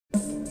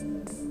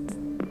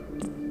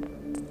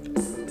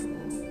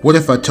What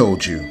if I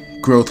told you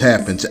growth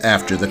happens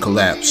after the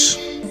collapse?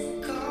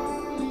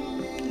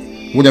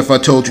 What if I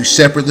told you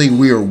separately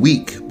we are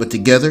weak, but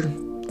together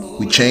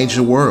we change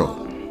the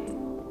world?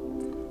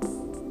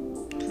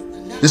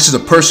 This is a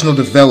personal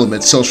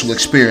development social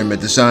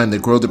experiment designed to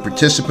grow the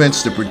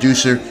participants, the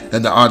producer,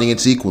 and the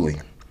audience equally.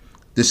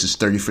 This is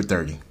 30 for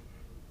 30.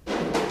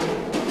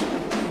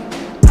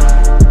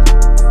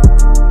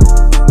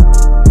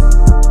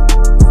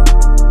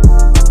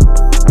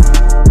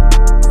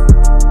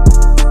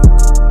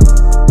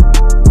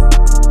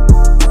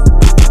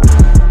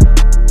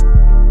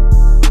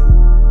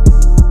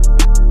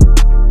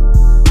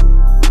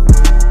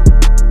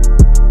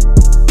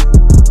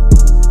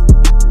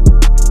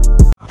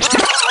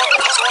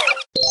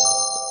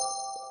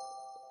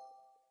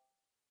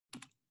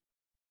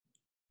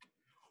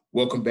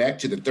 Welcome back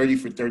to the 30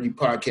 for 30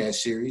 podcast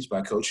series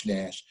by Coach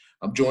Nash.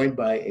 I'm joined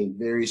by a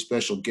very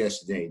special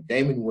guest today,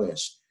 Damon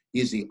West.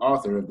 He is the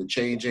author of The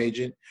Change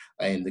Agent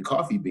and The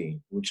Coffee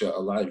Bean, which a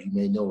lot of you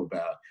may know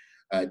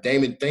about.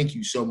 Damon, thank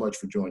you so much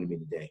for joining me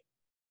today.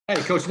 Hey,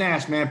 Coach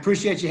Nash, man.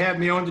 Appreciate you having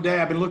me on today.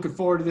 I've been looking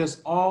forward to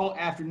this all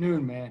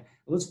afternoon, man.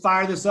 Let's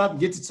fire this up and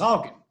get to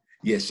talking.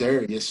 Yes,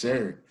 sir. Yes,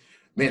 sir.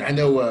 Man, I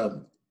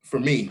know for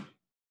me,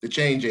 The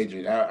Change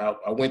Agent,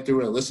 I went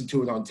through it, I listened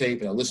to it on tape,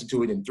 and I listened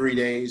to it in 3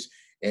 days.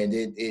 And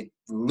it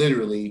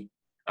literally,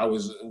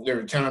 there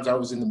were times I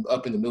was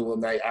up in the middle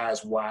of the night,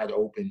 eyes wide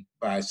open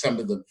by some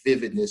of the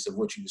vividness of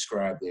what you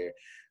described there.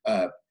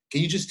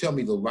 Can you just tell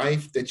me the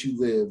life that you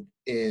lived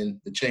in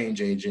The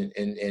Change Agent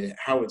and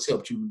how it's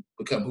helped you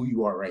become who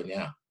you are right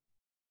now?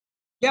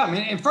 Yeah,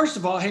 man. And first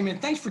of all, hey, man,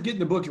 thanks for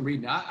getting the book and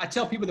reading it. I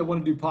tell people that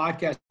want to do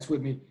podcasts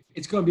with me,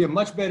 it's going to be a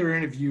much better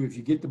interview if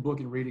you get the book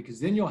and read it, because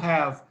then you'll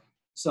have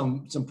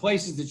some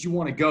places that you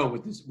want to go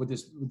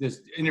with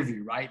this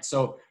interview, right?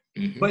 So,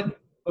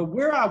 But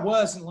where I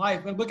was in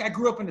life, and look, I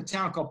grew up in a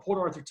town called Port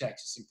Arthur,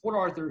 Texas. And Port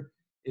Arthur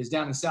is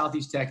down in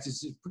southeast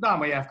Texas. It's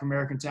predominantly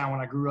African-American town when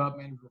I grew up,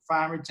 man.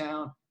 Refinery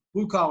town,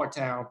 blue-collar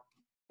town.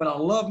 But I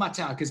love my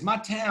town because my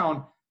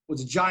town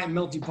was a giant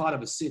melting pot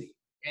of a city.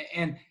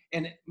 And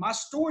my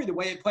story, the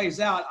way it plays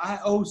out, I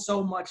owe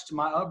so much to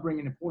my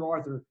upbringing in Port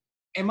Arthur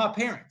and my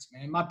parents,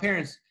 man. My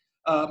parents,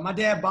 my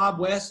dad, Bob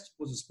West,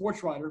 was a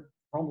sports writer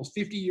for almost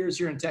 50 years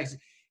here in Texas.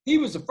 He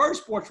was the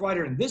first sports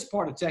writer in this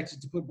part of Texas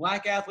to put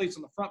black athletes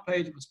on the front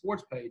page of a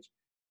sports page.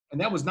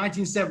 And that was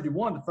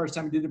 1971, the first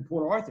time he did it in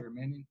Port Arthur,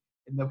 man.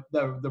 And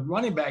the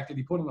running back that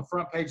he put on the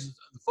front page of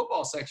the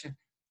football section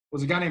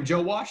was a guy named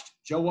Joe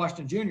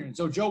Washington Jr. And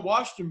so Joe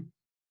Washington,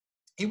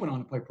 he went on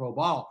to play pro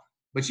ball.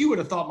 But you would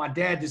have thought my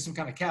dad did some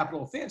kind of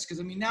capital offense because,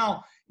 I mean,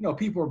 now,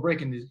 people are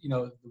breaking,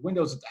 the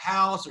windows at the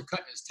house or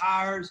cutting his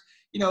tires.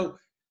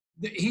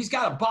 He's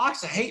got a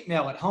box of hate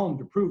mail at home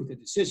to prove what the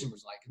decision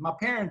was like. And my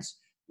parents,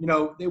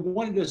 they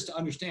wanted us to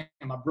understand,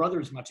 my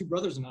two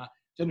brothers and I,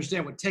 to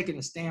understand what taking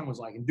a stand was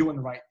like and doing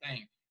the right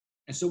thing.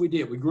 And so we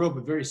did. We grew up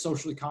with very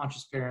socially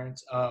conscious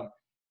parents. Like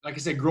I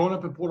said, growing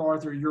up in Port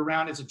Arthur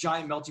year-round, it's a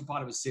giant melting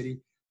pot of a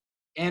city.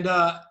 And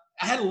I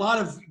had a lot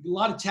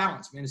of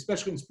talents, man,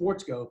 especially in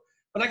sports go.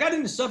 But I got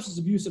into substance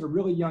abuse at a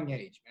really young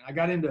age, man. I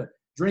got into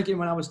drinking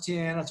when I was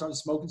 10. I started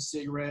smoking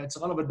cigarettes, a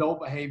lot of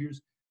adult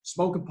behaviors,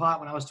 smoking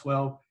pot when I was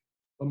 12.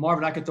 But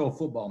Marvin, I could throw a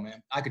football,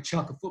 man. I could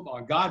chunk a football.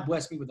 And God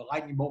blessed me with a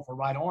lightning bolt for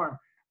right arm.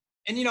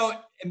 And,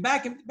 and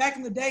back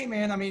in the day,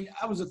 man, I mean,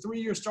 I was a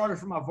 3-year starter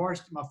for my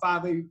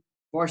 5A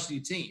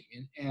varsity team.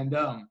 And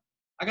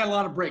I got a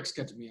lot of breaks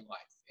cut to me in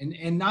life.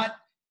 And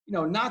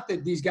not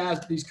that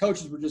these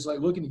coaches were just like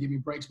looking to give me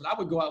breaks, but I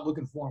would go out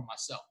looking for them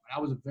myself. And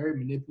I was a very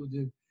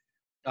manipulative.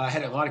 I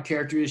had a lot of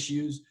character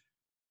issues.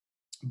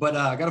 But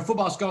I got a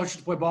football scholarship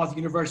to play ball at the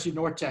University of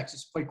North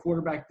Texas, played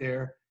quarterback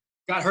there.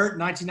 Got hurt in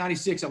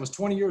 1996. I was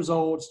 20 years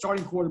old,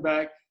 starting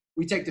quarterback.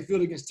 We take the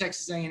field against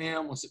Texas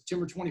A&M on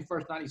September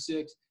 21st,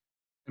 96.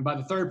 And by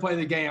the third play of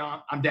the game,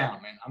 I'm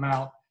down, man. I'm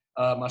out.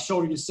 My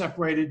shoulder gets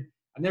separated.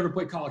 I never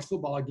played college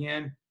football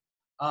again.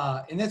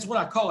 And that's what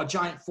I call a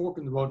giant fork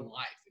in the road in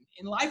life.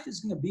 And life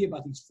is going to be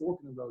about these fork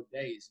in the road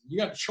days. You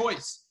got a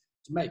choice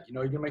to make.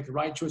 You're going to make the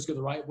right choice, go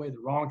the right way,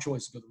 the wrong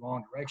choice, go the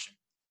wrong direction.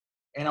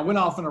 And I went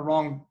off on a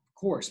wrong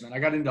course, man. I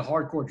got into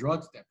hardcore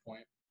drugs at that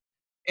point.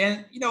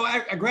 And,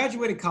 I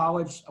graduated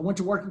college. I went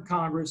to work in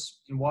Congress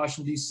in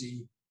Washington,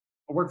 D.C.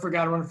 I worked for a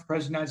guy running for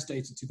president of the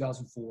United States in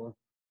 2004.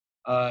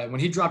 When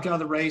he dropped out of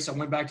the race, I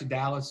went back to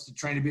Dallas to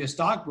train to be a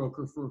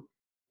stockbroker for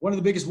one of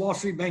the biggest Wall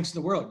Street banks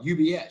in the world,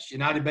 UBS,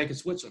 United Bank of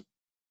Switzerland.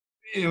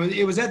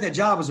 It was at that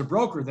job as a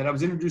broker that I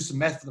was introduced to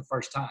meth for the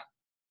first time.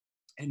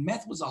 And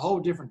meth was a whole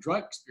different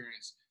drug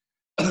experience,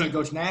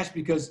 Coach Nash,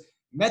 because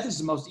meth is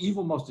the most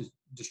evil, most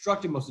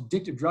destructive, most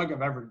addictive drug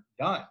I've ever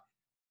done.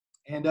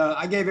 And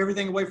I gave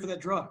everything away for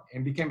that drug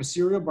and became a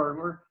serial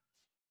burglar.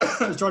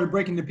 Started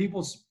breaking into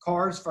people's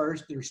cars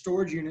first, their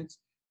storage units,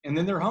 and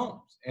then their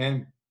homes.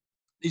 And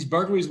these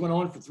burglaries went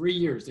on for 3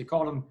 years. They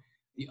called them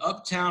the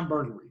Uptown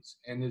burglaries.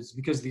 And it's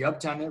because of the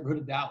Uptown neighborhood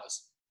of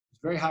Dallas.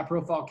 It's a very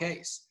high-profile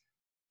case.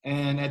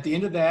 And at the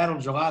end of that, on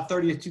July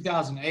 30th,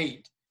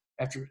 2008,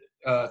 after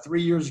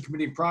 3 years of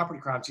committing property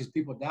crimes against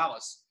people in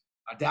Dallas,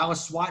 a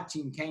Dallas SWAT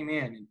team came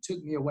in and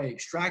took me away,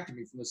 extracted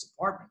me from this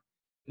apartment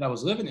that I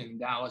was living in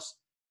Dallas.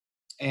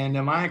 And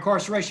my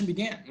incarceration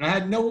began. And I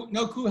had no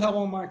clue how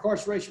long my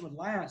incarceration would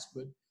last,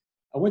 but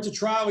I went to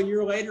trial a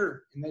year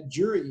later, and that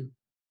jury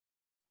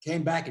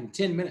came back in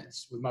 10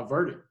 minutes with my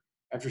verdict.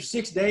 After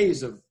 6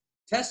 days of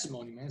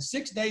testimony, man,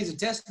 6 days of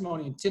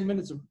testimony and 10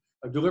 minutes of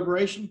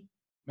deliberation,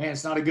 man,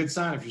 it's not a good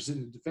sign if you're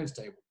sitting at the defense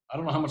table. I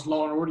don't know how much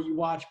Law and Order you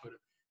watch, but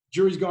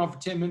jury's gone for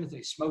 10 minutes,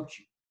 they smoked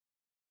you.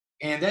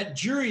 And that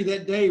jury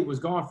that day was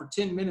gone for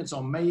 10 minutes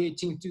on May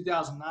 18,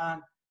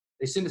 2009.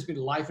 They sentenced me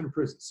to life in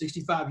prison,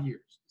 65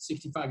 years.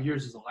 65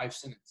 years is a life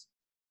sentence.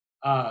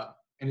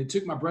 And it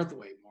took my breath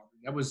away, Marvin.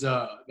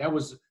 That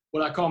was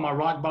what I call my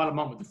rock bottom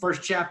moment. The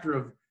first chapter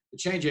of The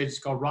Change Agent is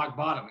called Rock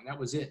Bottom, and that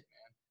was it,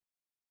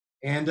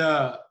 man. And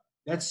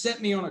that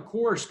set me on a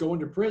course going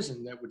to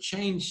prison that would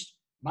change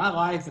my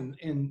life and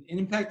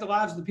impact the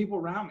lives of the people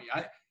around me.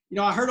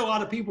 I hurt a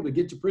lot of people to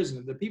get to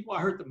prison. The people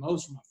I hurt the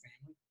most were my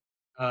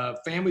family.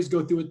 Families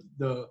go through it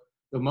the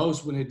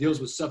most when it deals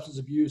with substance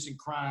abuse and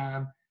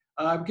crime,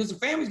 because the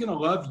family's going to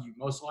love you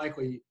most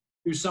likely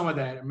through some of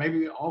that, or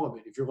maybe all of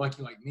it if you're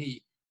lucky like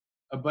me.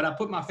 But I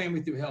put my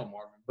family through hell,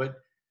 Marvin. But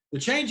The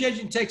Change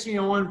Agent takes me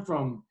on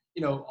from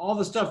all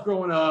the stuff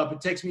growing up. It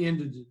takes me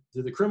into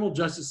the criminal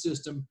justice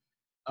system.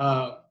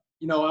 I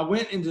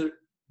went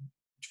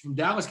from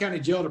Dallas County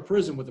Jail to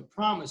prison with a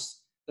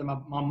promise that my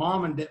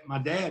mom and my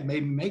dad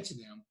made me make to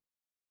them.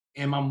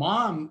 And my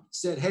mom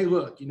said, hey,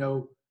 look,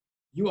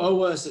 you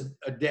owe us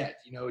a debt.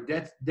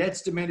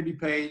 Debt's demanded to be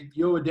paid.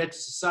 You owe a debt to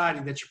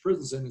society. That's your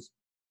prison sentence.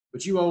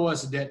 But you owe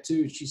us a debt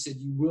too. She said,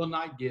 you will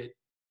not get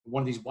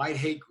one of these white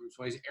hate groups,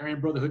 one of these Aryan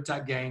Brotherhood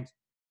type gangs,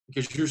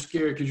 because you're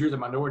scared because you're the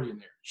minority in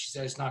there. She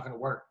said, it's not going to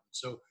work.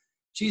 So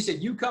she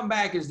said, you come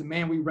back as the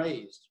man we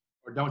raised,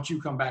 or don't you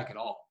come back at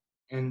all.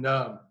 And,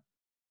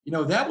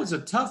 that was a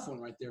tough one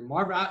right there,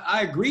 Marvin.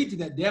 I agreed to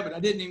that debt, but I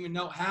didn't even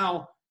know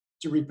how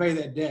to repay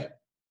that debt.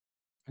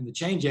 And The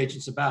Change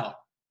Agent's about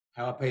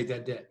how I paid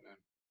that debt, man.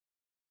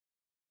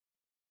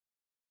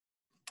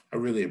 I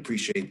really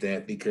appreciate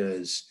that,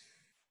 because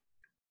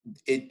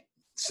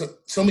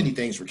so many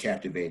things were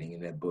captivating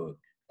in that book.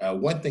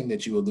 One thing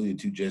that you alluded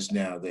to just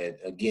now that,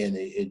 again,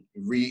 it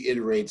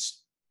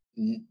reiterates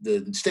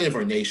the state of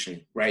our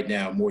nation right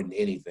now more than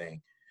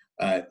anything,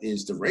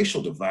 is the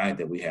racial divide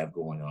that we have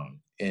going on.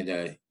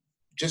 And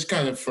just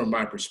kind of from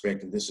my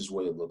perspective, this is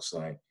what it looks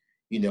like.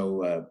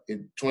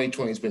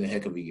 2020 has been a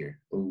heck of a year.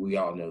 We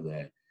all know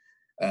that.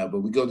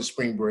 But we go to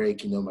spring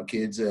break, my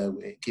kids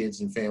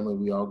and family,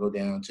 we all go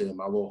down to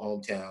my little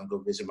hometown, go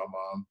visit my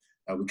mom.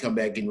 We come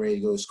back getting ready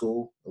to go to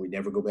school, and we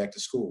never go back to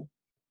school.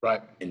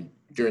 Right. And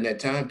during that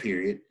time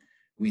period,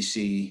 we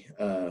see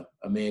a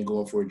man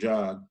going for a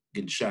jog,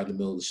 getting shot in the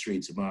middle of the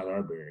streets of Ahmaud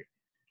Arbery.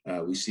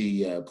 We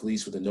see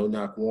police with a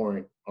no-knock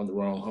warrant on the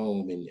wrong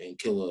home and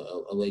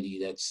kill a lady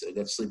that's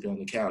sleeping on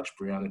the couch,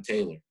 Breonna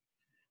Taylor.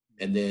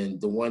 And then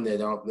the one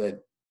that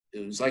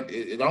it was like,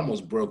 it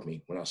almost broke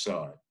me when I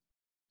saw it,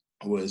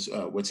 was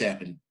what's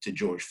happened to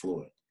George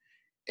Floyd.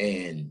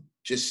 And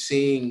just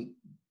seeing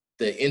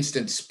the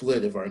instant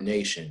split of our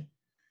nation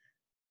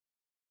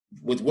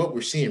with what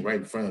we're seeing right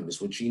in front of us,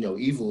 which,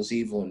 evil is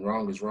evil and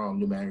wrong is wrong,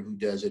 no matter who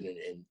does it.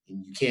 And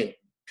you can't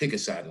pick a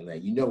side on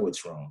that.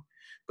 What's wrong.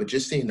 But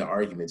just seeing the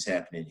arguments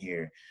happening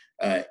here.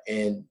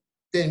 And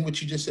then what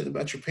you just said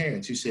about your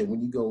parents, who said,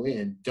 when you go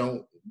in,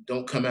 don't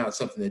come out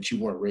something that you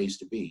weren't raised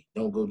to be.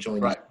 Don't go join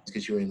right.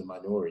 because you're in the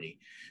minority.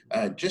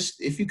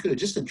 Just, if you could,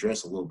 just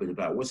address a little bit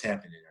about what's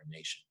happening in our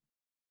nation.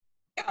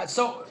 Yeah,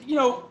 so,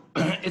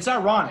 it's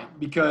ironic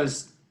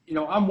because,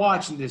 I'm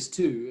watching this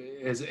too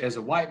as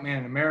a white man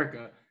in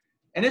America,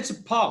 and it's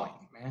appalling,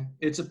 man.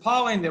 It's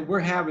appalling that we're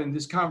having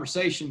this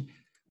conversation.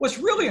 What's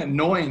really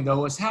annoying,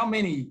 though, is how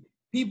many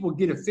people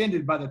get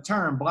offended by the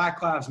term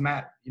Black Lives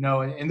Matter,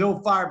 and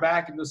they'll fire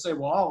back and they'll say,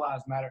 well, all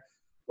lives matter.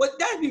 Well,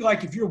 that'd be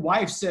like if your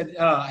wife said,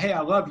 hey,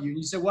 I love you. And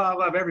you said, well, I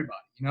love everybody,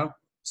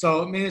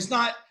 So, it's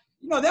not,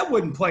 that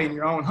wouldn't play in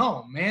your own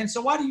home, man.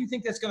 So why do you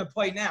think that's going to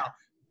play now?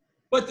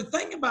 But the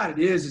thing about it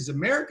is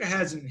America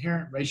has an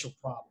inherent racial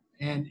problem,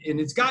 and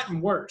it's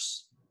gotten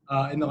worse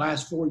in the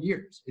last 4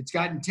 years. It's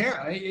gotten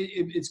terrible.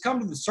 It's come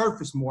to the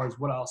surface more is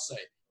what I'll say.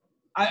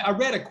 I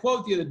read a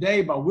quote the other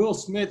day by Will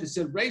Smith that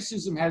said,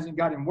 racism hasn't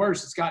gotten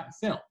worse, it's gotten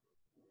film.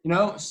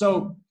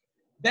 So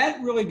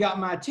that really got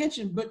my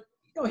attention. But,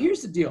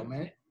 here's the deal,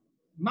 man.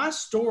 My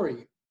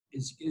story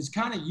is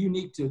kind of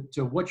unique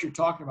to what you're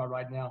talking about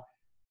right now,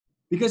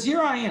 because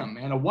here I am,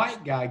 man, a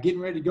white guy getting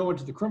ready to go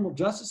into the criminal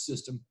justice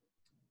system.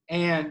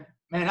 And,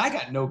 man, I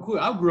got no clue.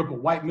 I grew up a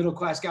white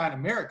middle-class guy in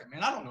America,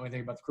 man. I don't know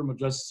anything about the criminal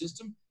justice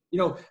system.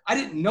 I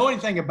didn't know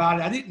anything about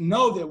it. I didn't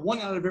know that 1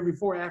 out of every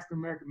 4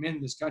 African-American men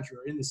in this country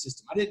are in the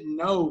system. I didn't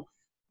know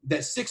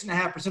that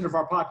 6.5% of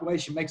our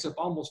population makes up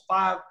almost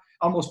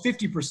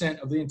 50%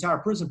 of the entire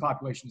prison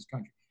population in this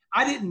country.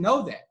 I didn't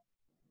know that.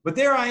 But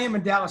there I am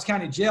in Dallas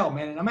County Jail,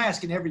 man, and I'm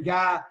asking every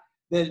guy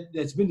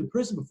that's been to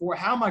prison before,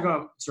 how am I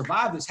going to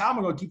survive this? How am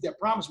I going to keep that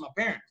promise to my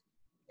parents?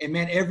 And,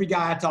 man, every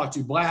guy I talk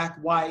to,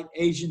 black, white,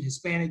 Asian,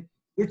 Hispanic,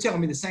 they're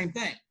telling me the same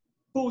thing.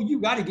 fool, you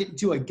got to get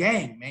into a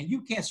gang, man.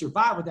 You can't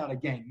survive without a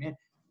gang, man.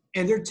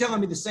 And they're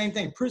telling me the same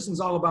thing. Prison's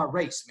all about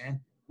race, man.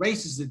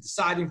 Race is the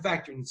deciding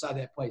factor inside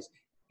that place.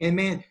 And,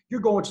 man,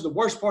 you're going to the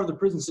worst part of the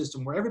prison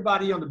system where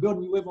everybody on the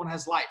building you live on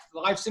has life, the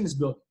life sentence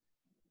building.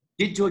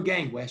 Get to a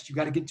gang, West. You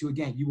got to get to a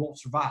gang. You won't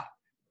survive.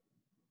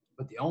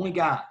 But the only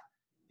guy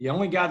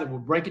that will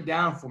break it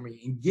down for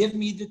me and give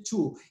me the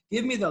tool,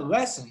 give me the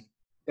lesson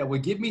that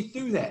would get me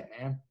through that,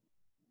 man,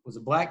 was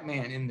a black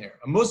man in there,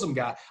 a Muslim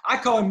guy. I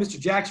call him Mr.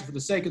 Jackson for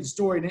the sake of the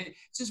story. And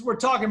since we're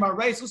talking about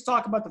race, let's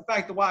talk about the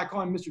fact of why I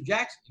call him Mr.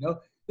 Jackson. You know,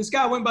 this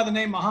guy went by the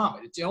name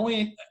Muhammad. It's the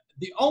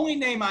only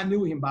name I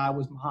knew him by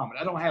was Muhammad.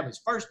 I don't have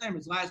his first name,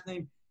 his last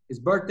name, his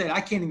birthday.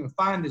 I can't even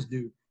find this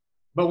dude.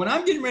 But when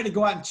I'm getting ready to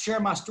go out and share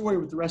my story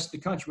with the rest of the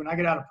country, when I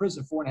get out of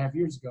prison 4.5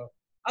 years ago,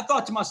 I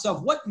thought to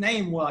myself, what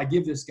name will I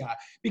give this guy?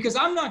 Because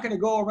I'm not going to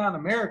go around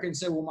America and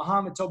say, well,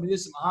 Muhammad told me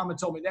this and Muhammad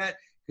told me that,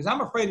 because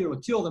I'm afraid it will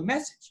kill the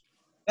message.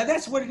 Now,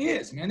 that's what it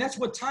is, man. That's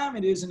what time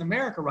it is in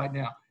America right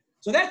now.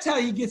 So that's how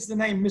he gets the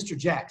name Mr.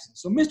 Jackson.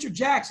 So Mr.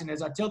 Jackson,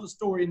 as I tell the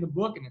story in the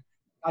book, and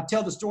I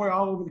tell the story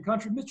all over the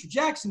country, Mr.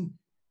 Jackson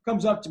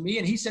comes up to me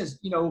and he says,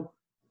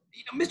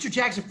 Mr.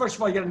 Jackson, first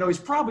of all, you got to know he's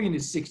probably in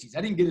his 60s.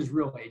 I didn't get his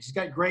real age. He's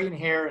got gray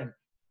hair,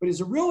 but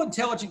he's a real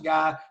intelligent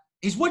guy.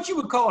 He's what you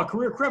would call a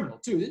career criminal,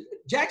 too.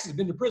 Jackson's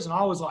been to prison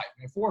all his life,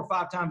 man, 4 or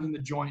 5 times in the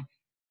joint,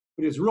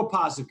 but he's a real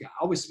positive guy,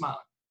 always smiling.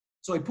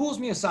 So he pulls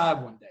me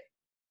aside one day,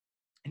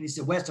 and he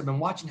said, West, I've been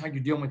watching how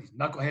you're dealing with these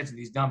knuckleheads and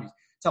these dummies.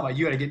 Talk about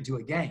you got to get into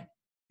a gang.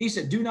 He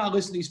said, do not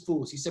listen to these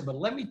fools. He said, but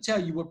let me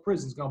tell you what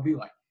prison's going to be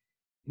like.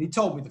 And he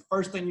told me the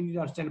first thing you need to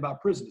understand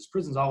about prison is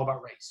prison's all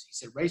about race. He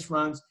said, race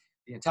runs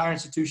the entire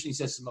institution. He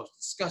says it's the most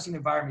disgusting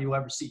environment you'll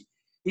ever see.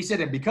 He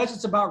said, and because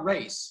it's about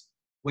race,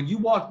 when you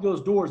walk through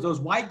those doors, those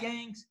white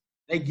gangs,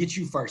 they get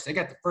you first. They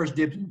got the first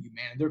dibs on you,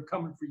 man. They're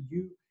coming for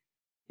you.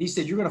 He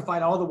said, you're going to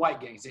fight all the white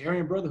gangs, the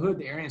Aryan Brotherhood,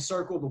 the Aryan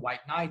Circle, the White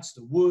Knights,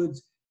 the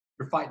Woods.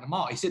 You're fighting them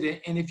all. He said,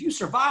 and if you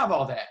survive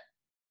all that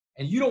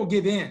and you don't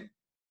give in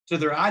to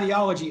their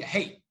ideology of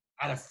hate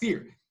out of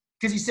fear,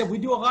 because he said, we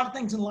do a lot of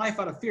things in life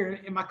out of fear.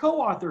 And my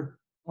co-author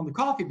on The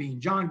Coffee Bean,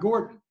 John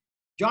Gordon,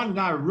 John and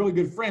I are really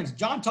good friends.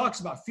 John talks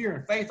about fear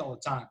and faith all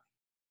the time.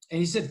 And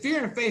he said,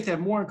 fear and faith have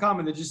more in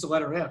common than just the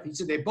letter F. He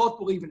said, they both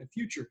believe in a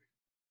future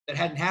that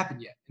hadn't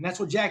happened yet. And that's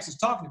what Jackson's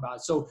talking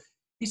about. So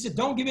he said,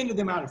 don't give in to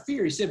them out of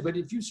fear. He said, but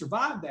if you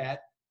survive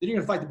that, then you're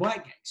going to fight the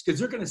black gangs because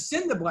they're going to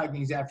send the black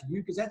gangs after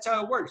you because that's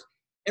how it works.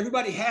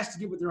 Everybody has to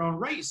get with their own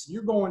race. And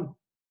you're going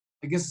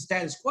against the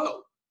status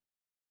quo.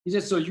 He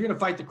said, so you're going to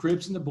fight the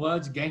Crips and the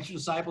Bloods, Gangster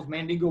Disciples,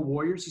 Mandingo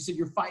Warriors. He said,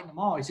 you're fighting them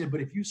all. He said,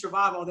 but if you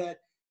survive all that,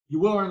 you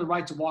will earn the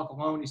right to walk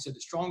alone. He said, the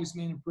strongest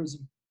man in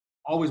prison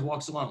always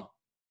walks alone.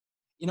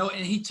 And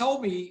he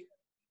told me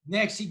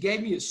next, he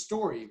gave me a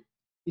story.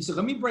 He said,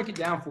 let me break it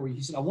down for you.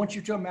 He said, I want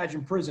you to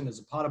imagine prison as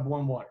a pot of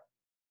boiling water.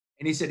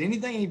 And he said,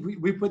 anything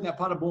we put in that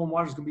pot of boiling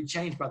water is going to be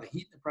changed by the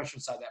heat and the pressure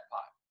inside that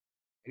pot.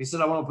 And he said,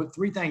 I want to put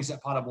 3 things in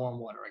that pot of boiling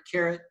water, a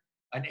carrot,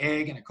 an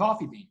egg, and a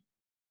coffee bean.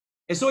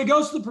 And so he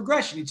goes through the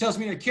progression. He tells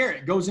me a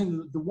carrot goes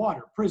into the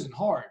water, prison,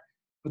 hard.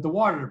 But the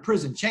water to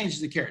prison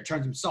changes the carrot,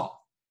 turns him soft.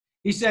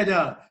 He said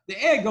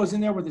the egg goes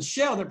in there with a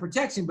shell that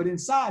protects him, but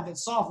inside that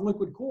soft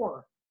liquid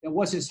core that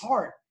was his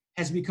heart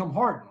has become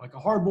hardened, like a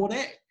hard-boiled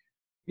egg.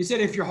 He said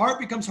if your heart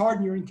becomes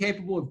hardened, you're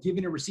incapable of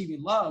giving or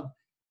receiving love.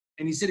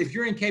 And he said if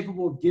you're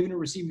incapable of giving or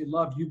receiving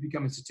love, you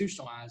become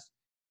institutionalized.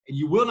 And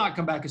you will not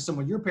come back as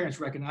someone your parents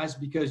recognize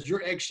because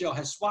your eggshell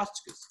has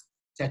swastikas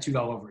tattooed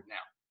all over it now.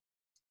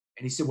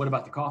 And he said, what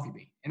about the coffee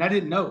bean? And I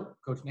didn't know,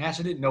 Coach Nash,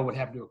 I didn't know what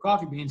happened to a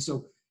coffee bean.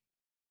 So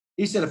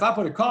he said, if I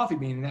put a coffee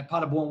bean in that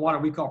pot of boiling water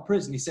we call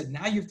prison, he said,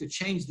 now you have to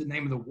change the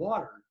name of the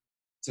water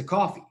to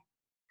coffee.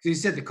 Because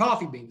he said the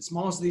coffee bean, the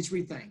smallest of these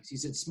 3 things, he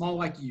said, small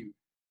like you,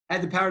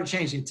 had the power to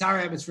change the entire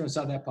atmosphere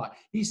inside that pot.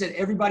 He said,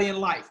 everybody in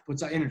life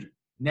puts out energy,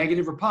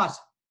 negative or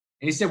positive.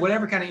 And he said,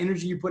 whatever kind of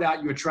energy you put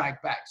out, you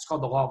attract back. It's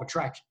called the law of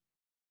attraction.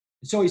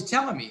 And so he's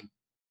telling me,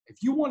 if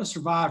you want to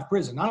survive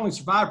prison, not only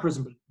survive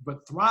prison,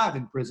 but thrive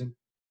in prison,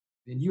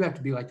 then you have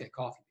to be like that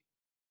coffee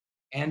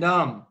bean. And,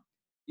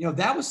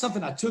 that was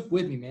something I took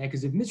with me, man,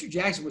 because if Mr.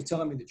 Jackson was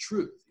telling me the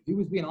truth, if he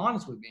was being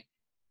honest with me,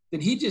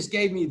 then he just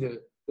gave me the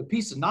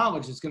piece of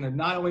knowledge that's going to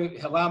not only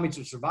allow me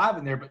to survive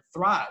in there, but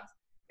thrive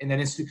in that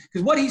institution.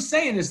 Because what he's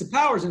saying is the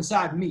power's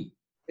inside me.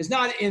 It's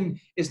not in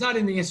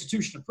the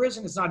institution of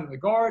prison. It's not in the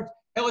guards.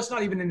 Hell, it's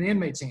not even in the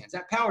inmate's hands.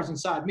 That power's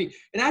inside me.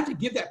 And I have to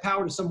give that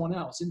power to someone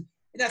else. And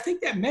I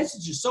think that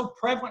message is so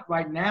prevalent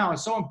right now and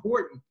so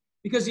important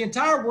because the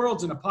entire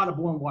world's in a pot of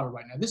boiling water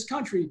right now. This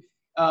country,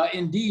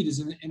 indeed, is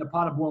in a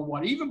pot of boiling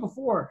water, even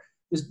before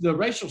the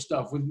racial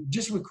stuff, with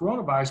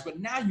coronavirus.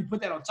 But now you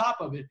put that on top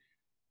of it.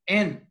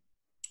 And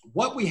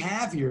what we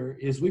have here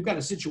is we've got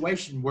a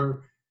situation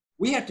where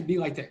we have to be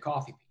like that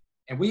coffee bean.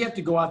 And we have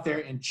to go out there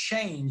and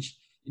change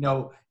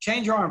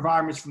our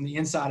environments from the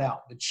inside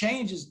out.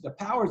 The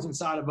power is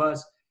inside of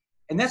us.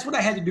 And that's what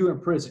I had to do in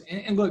prison.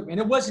 And look, man,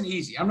 it wasn't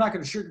easy. I'm not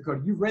going to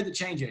sugarcoat it. You've read The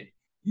Change Agent.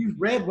 You've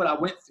read what I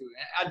went through.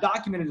 And I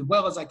documented as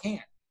well as I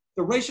can.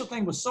 The racial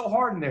thing was so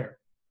hard in there.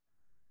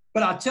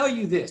 But I'll tell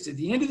you this, at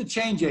the end of The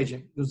Change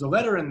Agent, there's a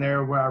letter in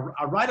there where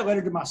I write a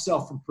letter to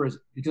myself from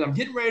prison because I'm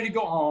getting ready to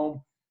go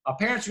home. My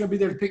parents are going to be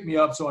there to pick me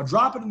up. So I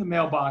drop it in the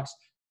mailbox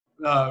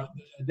a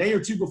day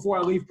or two before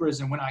I leave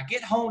prison. When I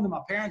get home to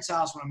my parents'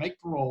 house, when I make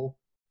parole,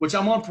 which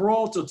I'm on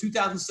parole till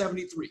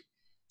 2073.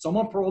 So I'm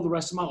on parole the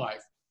rest of my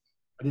life.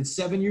 I did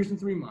 7 years and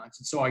 3 months.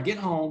 And so I get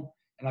home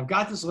and I've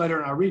got this letter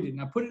and I read it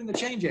and I put it in The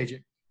Change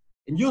Agent.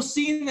 And you'll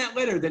see in that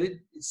letter that it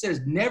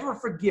says, never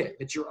forget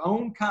that your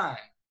own kind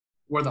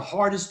were the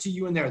hardest to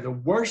you in there. The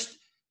worst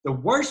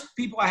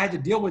people I had to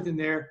deal with in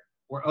there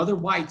were other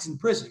whites in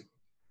prison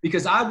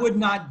because I would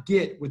not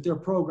get with their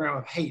program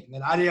of hate and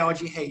that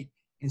ideology hate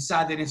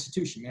inside that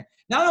institution, man.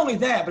 Not only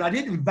that, but I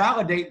didn't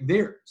validate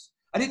theirs.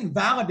 I didn't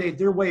validate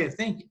their way of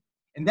thinking.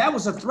 And that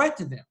was a threat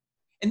to them.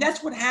 And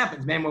that's what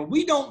happens, man. When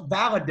we don't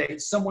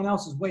validate someone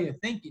else's way of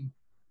thinking,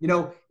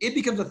 it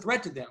becomes a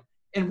threat to them.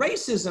 And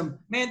racism,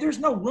 man, there's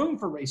no room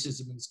for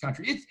racism in this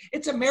country.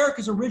 It's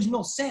America's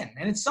original sin,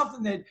 and it's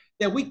something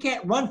that we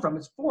can't run from.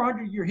 It's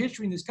 400-year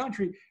history in this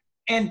country.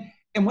 And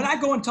when I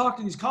go and talk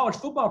to these college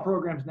football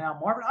programs now,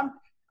 Marvin,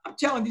 I'm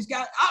telling these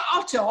guys,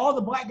 I'll tell all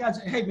the black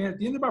guys, hey, man, at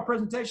the end of our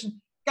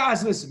presentation,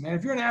 guys, listen, man,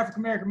 if you're an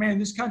African-American man in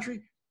this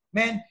country,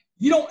 man,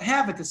 you don't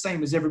have it the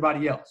same as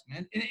everybody else,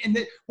 man.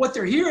 And what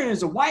they're hearing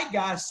is a white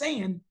guy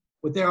saying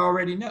what they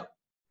already know.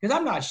 Because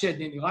I'm not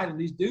shedding any light on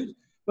these dudes.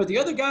 But the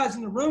other guys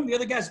in the room, the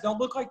other guys that don't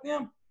look like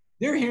them,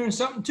 they're hearing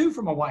something too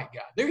from a white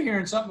guy. They're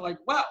hearing something like,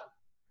 wow,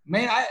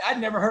 man,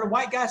 I'd never heard a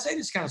white guy say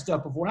this kind of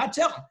stuff before. And I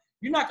tell them,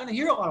 you're not going to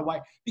hear a lot of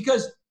white,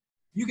 because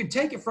you can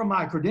take it from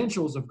my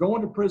credentials of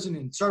going to prison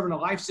and serving a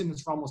life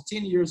sentence for almost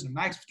 10 years in a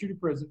maximum security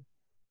prison.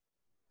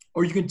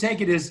 Or you can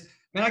take it as,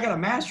 man, I got a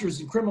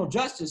master's in criminal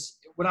justice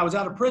when I was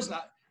out of prison.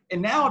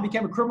 And now I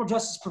became a criminal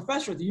justice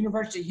professor at the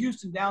University of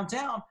Houston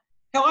downtown.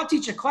 Hell, I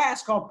teach a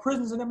class called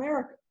Prisons in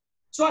America.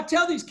 So I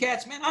tell these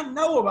cats, man, I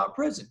know about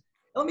prison.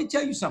 Let me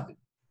tell you something.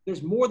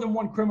 There's more than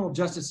one criminal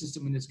justice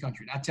system in this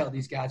country. And I tell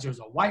these guys, there's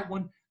a white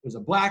one, there's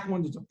a black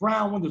one, there's a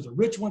brown one, there's a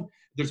rich one,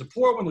 there's a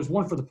poor one, there's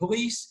one for the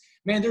police.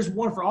 Man, there's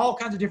one for all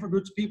kinds of different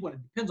groups of people, and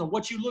it depends on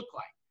what you look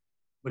like.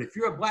 But if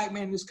you're a black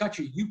man in this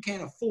country, you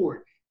can't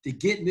afford to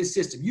get in this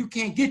system. You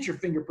can't get your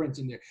fingerprints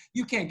in there.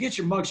 You can't get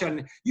your mugshot in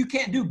there. You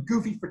can't do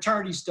goofy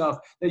fraternity stuff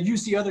that you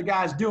see other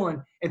guys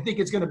doing and think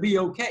it's going to be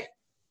okay.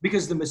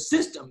 Because the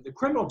system, the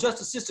criminal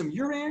justice system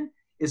you're in,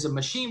 is a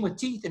machine with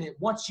teeth, and it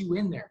wants you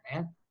in there,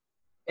 man.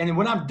 And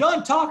when I'm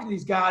done talking to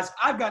these guys,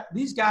 I've got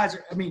these guys,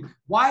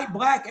 white,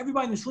 black,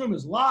 everybody in this room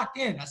is locked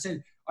in. I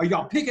said, are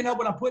y'all picking up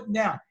what I'm putting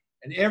down?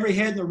 And every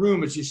head in the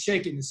room is just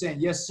shaking and saying,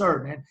 yes,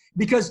 sir, man.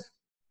 Because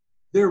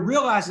they're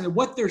realizing that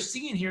what they're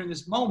seeing here in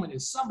this moment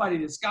is somebody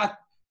that's got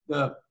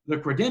the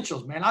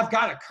credentials, man. I've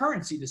got a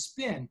currency to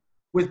spend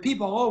with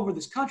people all over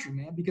this country,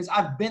 man, because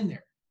I've been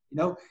there.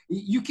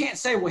 You can't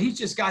say, well, he's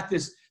just got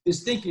this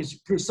thinking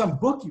for some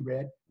book he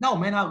read. No,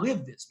 man, I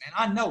live this, man.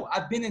 I know.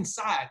 I've been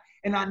inside.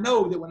 And I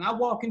know that when I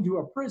walk into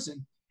a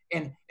prison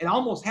and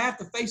almost half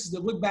the faces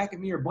that look back at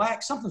me are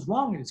black, something's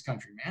wrong in this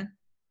country, man.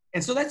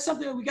 And so that's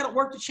something that we got to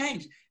work to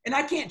change. And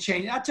I can't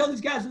change it. I tell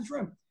these guys in this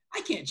room, I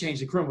can't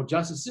change the criminal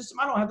justice system.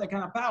 I don't have that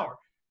kind of power.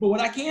 But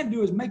what I can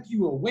do is make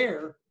you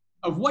aware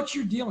of what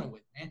you're dealing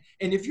with, man.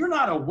 And if you're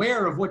not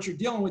aware of what you're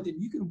dealing with, then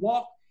you can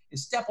walk and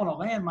step on a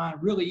landmine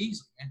really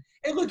easily, man.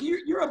 Hey, look,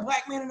 you're a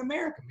black man in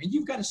America, man.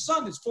 You've got a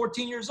son that's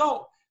 14 years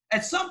old.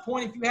 At some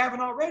point, if you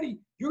haven't already,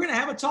 you're going to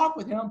have a talk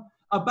with him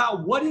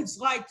about what it's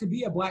like to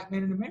be a black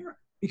man in America,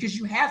 because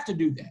you have to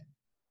do that.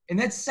 And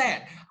that's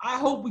sad. I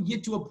hope we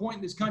get to a point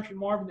in this country,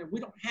 Marvin, that we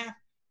don't have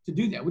to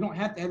do that. We don't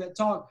have to have that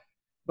talk.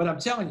 But I'm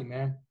telling you,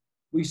 man,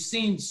 we've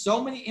seen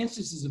so many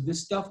instances of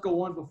this stuff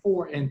go on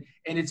before, and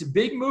it's a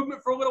big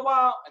movement for a little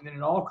while, and then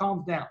it all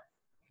calms down.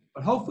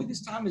 But hopefully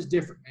this time is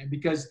different, man,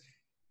 because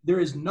there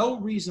is no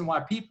reason why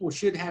people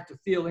should have to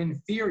feel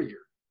inferior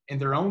in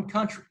their own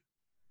country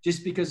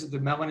just because of the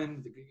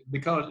melanin,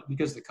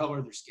 because of the color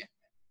of their skin.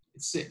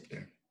 It's sick.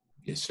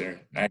 Yes, sir.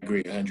 I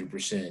agree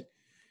 100%.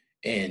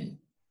 And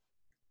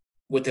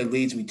what that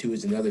leads me to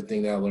is another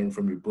thing that I learned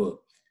from your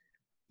book.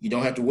 You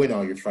don't have to win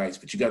all your fights,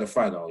 but you got to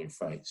fight all your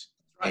fights.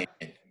 Right.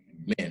 And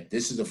man,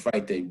 this is a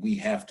fight that we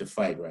have to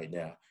fight right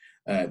now,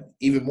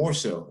 even more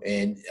so.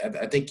 And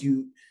I think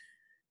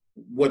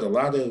what a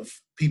lot of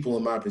people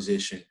in my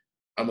position,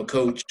 I'm a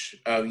coach.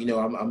 I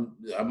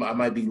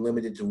might be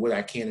limited to what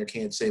I can or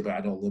can't say, but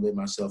I don't limit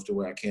myself to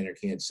what I can or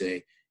can't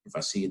say. If I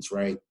see it's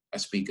right, I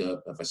speak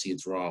up. If I see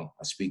it's wrong,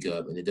 I speak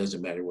up. And it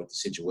doesn't matter what the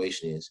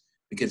situation is,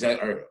 because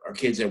our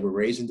kids that we're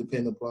raising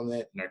depend upon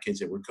that, and our kids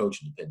that we're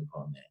coaching depend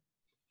upon that.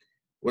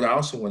 What I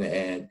also want to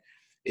add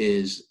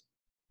is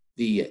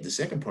the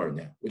second part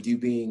now, with you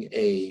being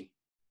a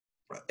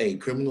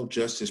criminal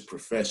justice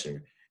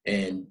professor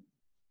and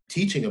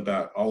teaching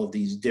about all of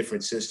these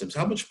different systems.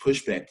 How much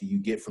pushback do you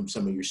get from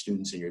some of your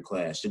students in your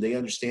class? Do they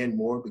understand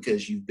more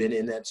because you've been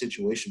in that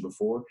situation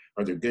before?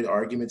 Are there good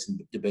arguments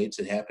and debates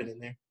that happen in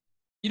there?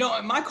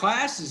 My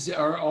classes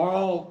are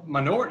all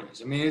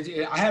minorities. I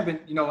mean, I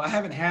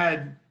haven't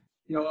had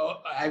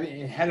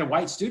a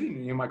white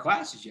student in my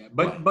classes yet.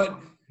 But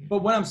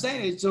But what I'm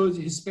saying is, so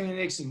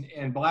Hispanics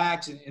and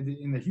blacks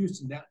in the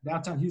Houston,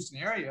 downtown Houston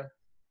area.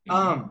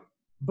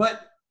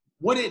 But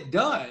what it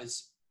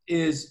does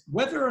is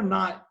whether or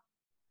not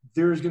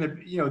there's going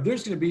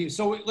to be,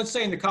 so let's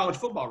say in the college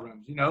football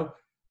rooms,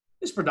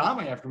 it's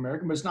predominantly African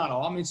American, but it's not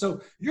all. I mean,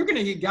 so you're going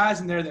to get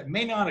guys in there that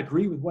may not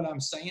agree with what I'm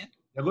saying.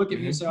 They look at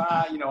me and say,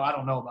 I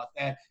don't know about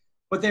that,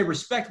 but they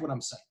respect what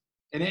I'm saying.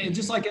 And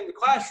just like in the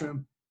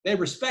classroom, they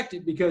respect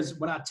it because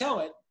when I tell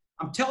it,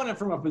 I'm telling it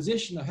from a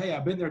position of, hey,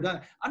 I've been there, done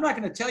it. I'm not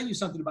going to tell you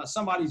something about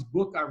somebody's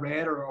book I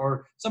read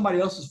or somebody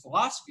else's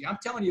philosophy. I'm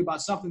telling you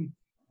about something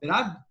that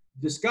I've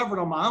discovered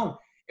on my own.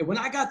 And when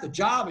I got the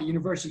job at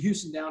University of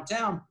Houston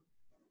downtown,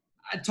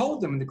 I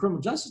told them in the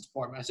criminal justice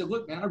department, I said,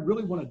 look, man, I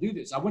really want to do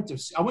this. I went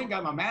and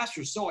got my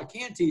master's so I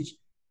can teach,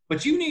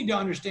 but you need to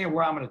understand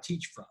where I'm going to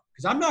teach from.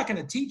 Because I'm not going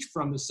to teach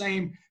from the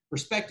same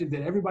perspective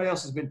that everybody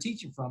else has been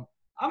teaching from.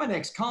 I'm an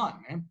ex-con,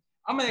 man.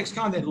 I'm an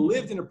ex-con that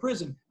lived in a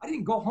prison. I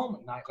didn't go home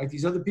at night like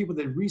these other people,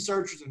 that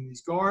researchers and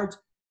these guards.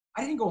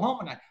 I didn't go home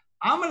at night.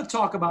 I'm going to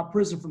talk about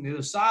prison from the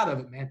other side of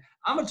it, man.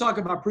 I'm going to talk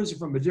about prison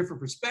from a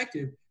different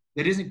perspective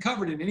that isn't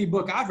covered in any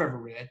book I've ever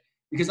read,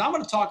 because I'm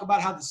going to talk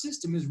about how the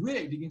system is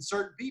rigged against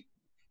certain people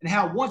and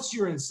how once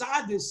you're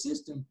inside this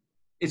system,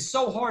 it's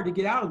so hard to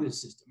get out of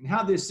this system, and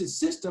how this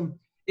system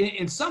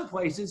in some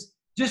places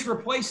just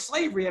replaced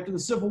slavery after the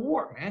Civil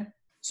War, man.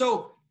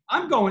 So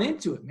I'm going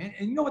into it, man.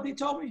 And you know what they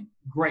told me?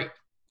 Great.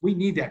 We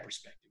need that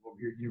perspective over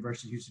here at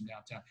University of Houston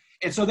downtown.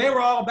 And so they were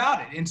all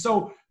about it. And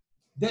so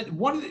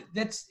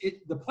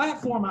the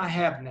platform I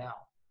have now,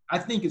 I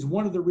think, is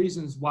one of the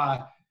reasons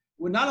why,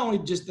 well, not only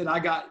just that I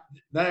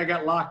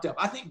got locked up.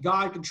 I think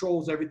God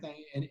controls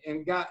everything.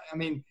 And God, I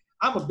mean,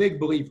 I'm a big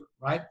believer,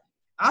 right?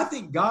 I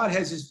think God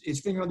has his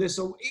finger on this.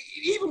 So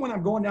even when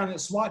I'm going down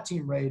that SWAT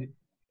team raid,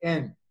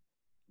 and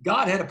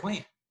God had a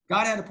plan.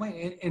 God had a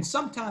plan. And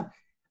sometimes,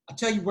 I'll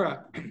tell you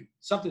where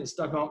something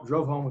that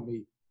drove home with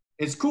me.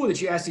 It's cool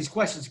that you ask these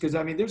questions, because,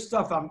 I mean, there's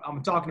stuff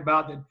I'm talking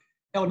about that,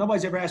 hell,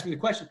 nobody's ever asked me the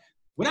question.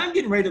 When I'm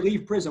getting ready to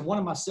leave prison, one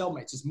of my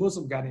cellmates, this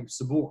Muslim guy named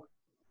Sabur.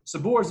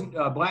 Sabur's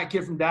a black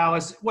kid from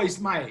Dallas. Well, he's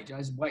my age.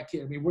 He's a black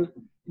kid. I mean,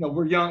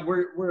 we're young.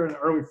 We're in the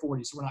early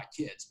 40s, so we're not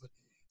kids. But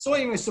so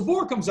anyway,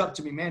 Sabur comes up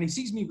to me, man. He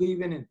sees me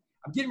leaving, and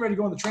I'm getting ready to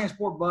go on the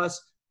transport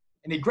bus,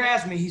 and he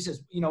grabs me. He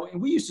says,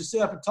 and we used to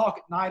sit up and talk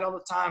at night all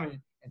the time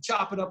and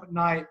chop it up at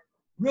night.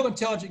 Real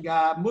intelligent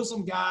guy,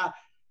 Muslim guy.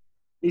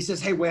 He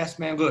says, hey, Wes,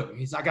 man, look.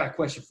 I got a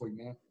question for you,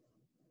 man.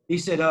 He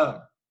said,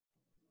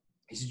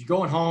 you're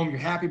going home. You're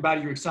happy about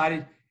it. You're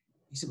excited.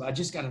 He said, well, I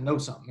just got to know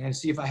something, man, to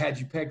see if I had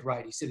you pegged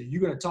right. He said, are you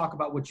going to talk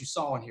about what you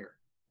saw in here?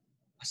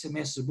 I said,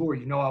 man, Sabur,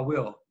 I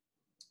will.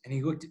 And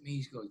he looked at me.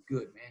 He goes,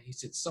 good, man. He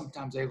said,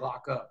 sometimes they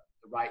lock up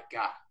the right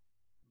guy.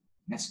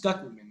 And that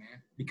stuck with me,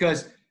 man,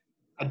 because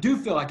I do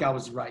feel like I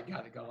was the right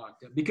guy that got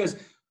locked up, because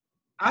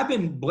I've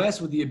been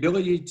blessed with the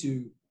ability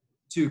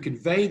to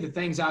convey the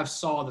things I've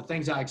saw, the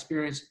things I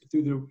experienced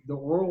through the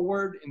oral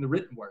word and the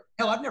written word.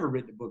 Hell, I've never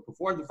written a book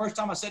before. The first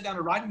time I sat down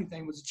to write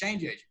anything was a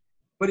change agent,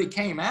 but it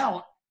came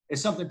out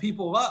as something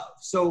people love.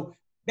 So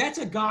that's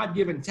a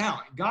God-given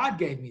talent. God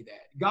gave me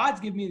that. God's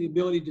given me the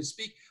ability to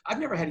speak. I've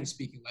never had any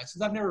speaking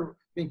lessons. I've never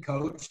been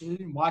coached. I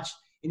didn't watch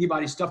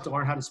anybody's stuff to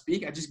learn how to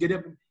speak. I just get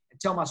up and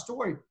tell my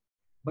story.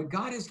 But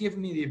God has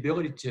given me the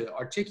ability to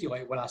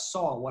articulate what I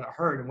saw, what I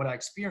heard, and what I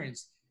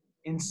experienced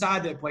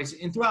inside that place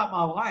and throughout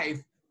my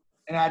life.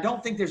 And I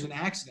don't think there's an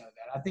accident of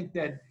that. I think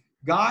that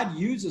God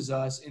uses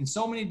us in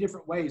so many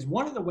different ways.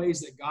 One of the ways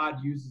that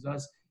God uses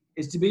us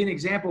is to be an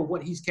example of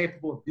what he's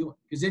capable of doing.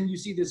 Because then you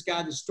see this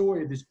guy, the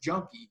story of this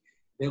junkie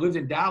that lived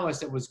in Dallas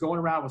that was going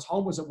around, was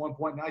homeless at one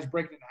point. Now he's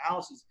breaking into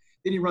houses.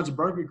 Then he runs a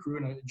burglary crew,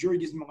 and a jury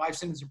gives him a life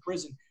sentence in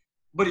prison.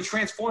 But he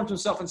transforms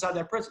himself inside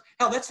that prison.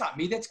 Hell, that's not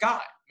me. That's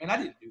God. Man, I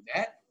didn't do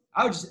that.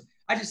 I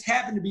just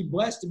happened to be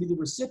blessed to be the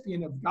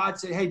recipient of God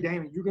saying, hey,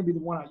 Damon, you're going to be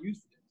the one I use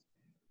for this.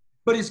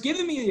 But it's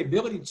given me the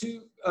ability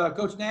to,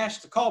 Coach Nash,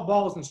 to call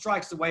balls and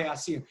strikes the way I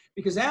see them.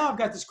 Because now I've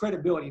got this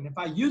credibility. And if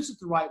I use it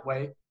the right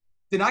way,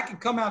 then I can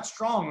come out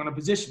strong on a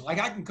position. Like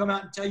I can come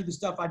out and tell you the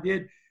stuff I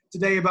did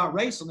today about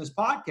race on this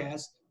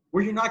podcast,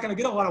 where you're not going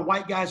to get a lot of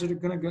white guys that are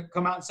going to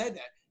come out and say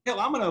that. Hell,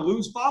 I'm going to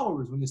lose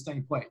followers when this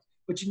thing plays.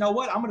 But you know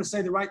what? I'm going to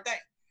say the right thing.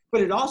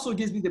 But it also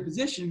gives me the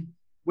position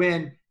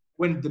when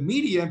the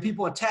media and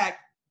people attack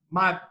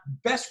my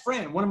best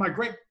friend, one of my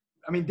great,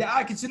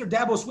 I consider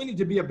Dabo Swinney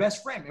to be a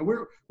best friend. And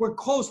we're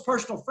close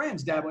personal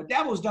friends, Dabo.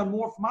 Dabo's done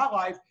more for my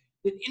life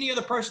than any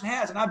other person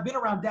has. And I've been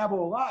around Dabo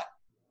a lot.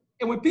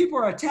 And when people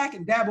are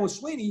attacking Dabo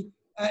Swinney,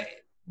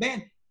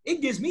 man,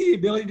 it gives me the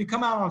ability to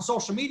come out on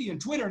social media and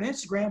Twitter and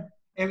Instagram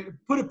and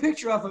put a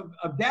picture of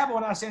Dabo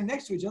and I standing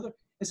next to each other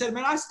and say,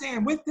 man, I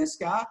stand with this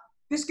guy.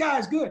 This guy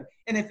is good.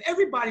 And if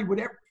everybody would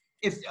ever,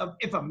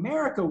 if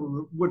America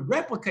would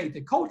replicate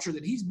the culture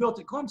that he's built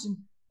at Clemson,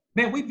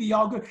 man, we'd be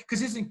all good.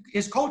 Because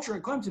his culture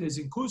at Clemson is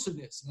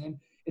inclusiveness, and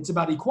it's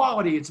about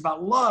equality. It's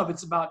about love.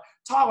 It's about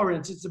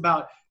tolerance. It's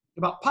about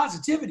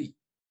positivity.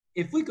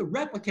 If we could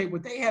replicate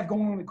what they have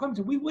going on at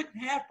Clemson, we wouldn't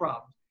have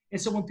problems. And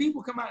so when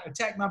people come out and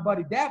attack my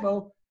buddy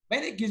Dabo,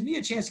 man, it gives me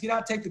a chance to get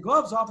out, take the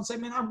gloves off and say,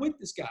 man, I'm with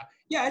this guy.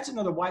 Yeah, it's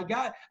another white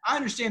guy. I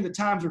understand the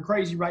times are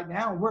crazy right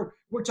now and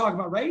we're talking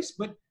about race,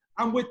 but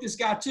I'm with this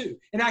guy too.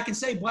 And I can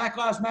say Black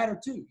Lives Matter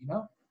too, you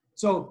know?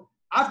 So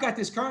I've got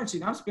this currency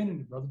and I'm spending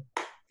it, brother.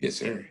 Yes,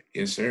 sir.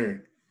 Yes,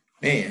 sir.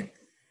 Man,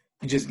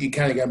 you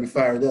kind of got me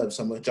fired up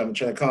so much. I'm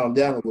trying to calm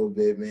down a little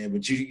bit, man.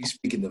 But you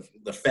speaking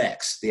the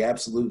facts, the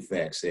absolute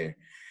facts there.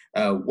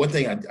 One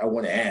thing I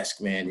want to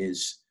ask, man,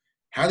 is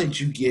how did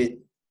you get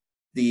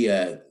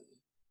the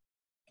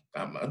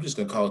I'm just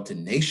gonna call it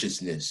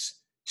tenaciousness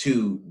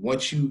to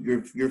once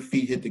your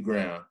feet hit the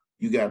ground,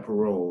 you got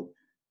paroled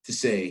to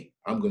say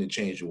I'm going to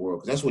change the world,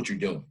 because that's what you're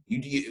doing.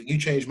 You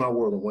changed my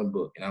world in one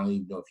book, and I don't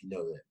even know if you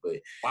know that. But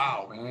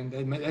wow, man,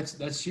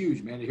 that's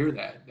huge, man. To hear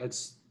that,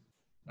 that's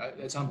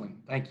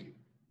humbling. Thank you.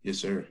 Yes,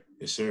 sir.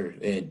 Yes, sir.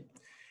 And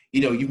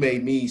you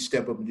made me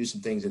step up and do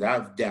some things that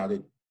I've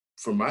doubted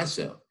for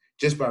myself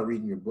just by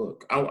reading your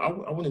book. I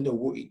want to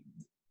know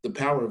the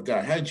power of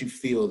God. How did you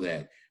feel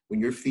that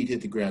when your feet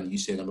hit the ground and you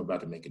said, I'm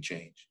about to make a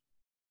change?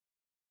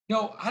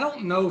 I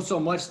don't know so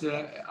much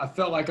that I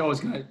felt like I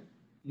was going to,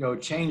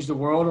 change the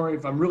world, or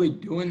if I'm really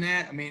doing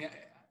that. I mean,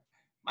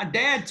 my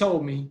dad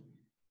told me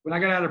when I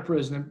got out of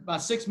prison,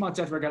 about 6 months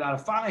after I got out, I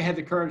finally had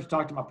the courage to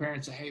talk to my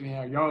parents and say, hey, man,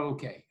 are y'all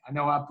okay? I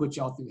know I put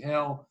y'all through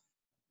hell.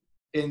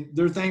 And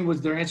their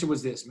answer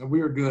was this, man,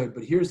 we are good,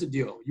 but here's the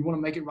deal. You want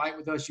to make it right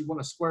with us? You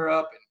want to square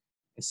up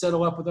and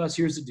settle up with us?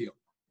 Here's the deal.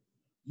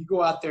 You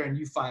go out there and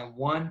you find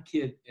one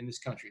kid in this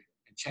country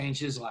and change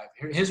his life,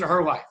 his or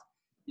her life.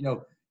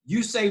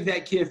 You save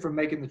that kid from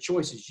making the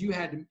choices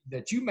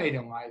that you made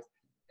in life.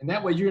 And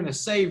that way you're going to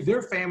save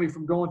their family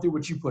from going through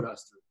what you put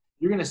us through.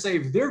 You're going to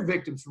save their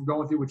victims from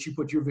going through what you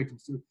put your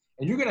victims through.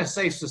 And you're going to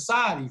save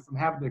society from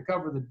having to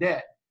cover the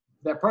debt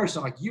of that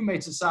person. Like you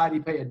made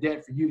society pay a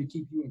debt for you to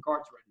keep you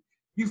incarcerated.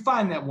 You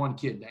find that one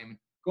kid, Damon.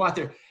 Go out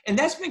there. And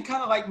that's been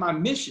kind of like my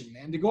mission,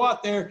 man, to go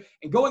out there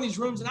and go in these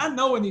rooms. And I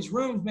know in these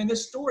rooms, man,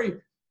 this story,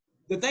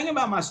 the thing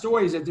about my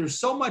story is that there's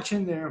so much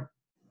in there.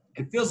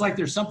 It feels like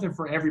there's something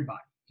for everybody,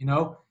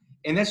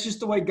 And that's just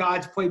the way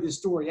God's played this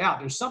story out.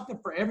 There's something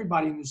for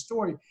everybody in this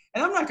story.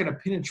 And I'm not going to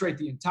penetrate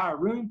the entire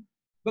room.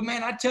 But,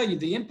 man, I tell you,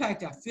 the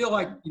impact I feel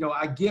like,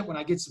 I get when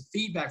I get some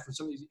feedback from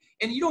some of these.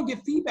 And you don't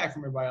get feedback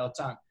from everybody all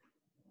the time.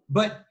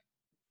 But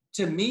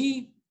to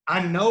me,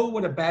 I know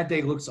what a bad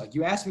day looks like.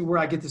 You ask me where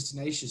I get this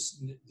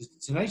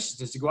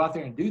tenaciousness to go out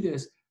there and do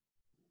this.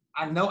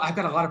 I know I've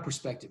got a lot of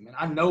perspective, man.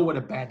 I know what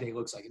a bad day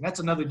looks like. And that's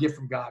another gift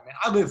from God, man.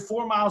 I live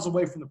 4 miles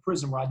away from the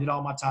prison where I did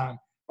all my time,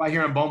 right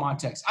here in Beaumont,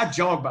 Texas. I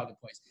jog by the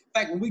place. In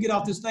fact, when we get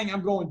off this thing,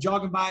 I'm going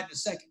jogging by it in a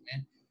second,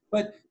 man.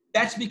 But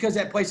that's because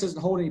that place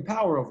doesn't hold any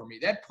power over me.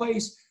 That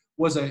place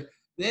was a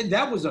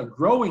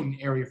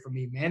growing area for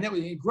me, man.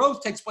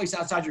 Growth takes place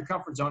outside your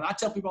comfort zone. I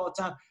tell people all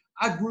the time,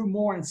 I grew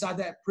more inside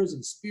that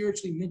prison,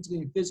 spiritually, mentally,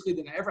 and physically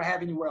than I ever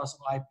have anywhere else in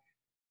life.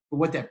 But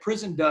what that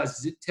prison does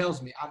is it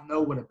tells me I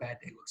know what a bad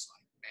day looks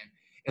like, man.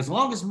 As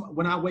long as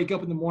when I wake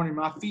up in the morning,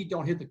 my feet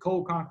don't hit the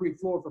cold concrete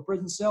floor of a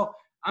prison cell,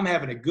 I'm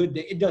having a good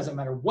day. It doesn't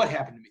matter what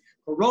happened to me.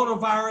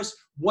 Coronavirus,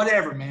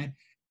 whatever, man.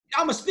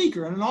 I'm a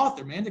speaker and an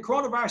author, man. The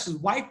coronavirus has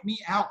wiped me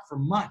out for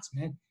months,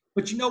 man.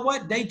 But you know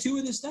what? Day 2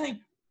 of this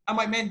thing, I'm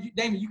like, man,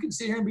 Damon, you can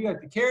sit here and be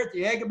like the carrot,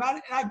 the egg about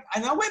it.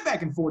 And I went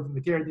back and forth in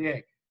the carrot, the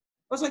egg.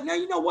 I was like, no,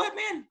 you know what,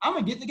 man? I'm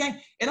going to get in the game.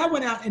 And I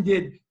went out and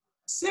did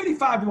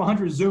 75 to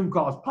 100 Zoom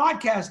calls,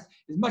 podcast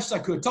as much as I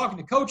could, talking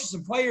to coaches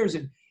and players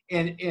and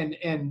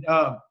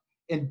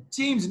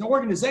teams and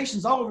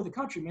organizations all over the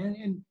country, man,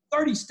 in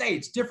 30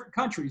 states, different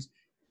countries.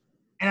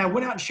 And I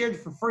went out and shared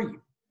it for free,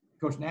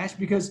 Coach Nash,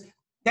 because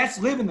that's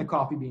living the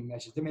coffee bean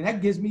message. I mean,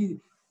 it gives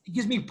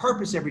me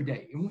purpose every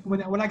day. And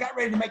when I got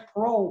ready to make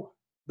parole,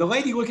 the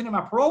lady looking at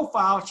my parole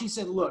file, she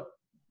said, look,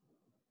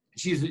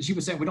 she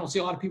was saying, we don't see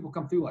a lot of people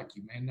come through like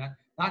you, man.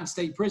 Not in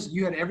state prison.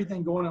 You had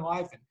everything going in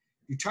life and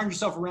you turned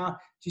yourself around.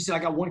 She said, I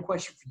got one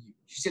question for you.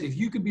 She said, if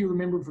you could be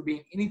remembered for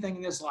being anything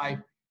in this life,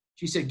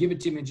 she said, give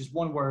it to me in just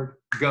one word,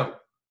 go.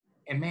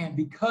 And man,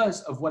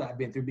 because of what I've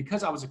been through,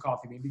 because I was a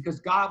coffee bean, because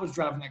God was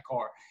driving that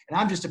car and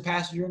I'm just a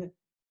passenger in it,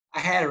 I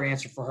had her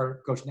answer for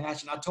her, Coach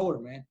Nash, and I told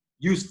her, man,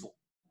 useful.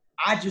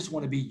 I just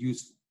want to be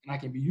useful. And I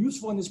can be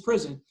useful in this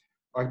prison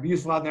or I can be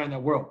useful out there in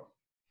that world.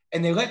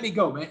 And they let me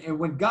go, man. And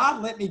when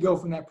God let me go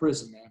from that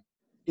prison, man,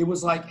 it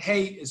was like,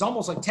 hey, it's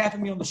almost like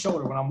tapping me on the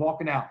shoulder when I'm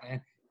walking out,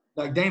 man.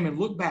 Like, Damon,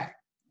 look back.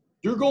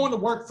 You're going to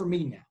work for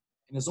me now.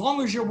 And as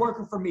long as you're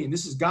working for me, and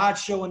this is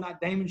God's show and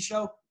not Damon's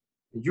show,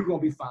 then you're going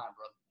to be fine,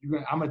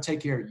 brother. I'm going to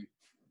take care of you.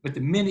 But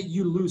the minute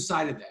you lose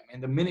sight of that,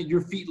 man, the minute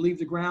your feet leave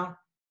the ground,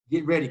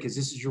 get ready because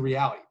this is your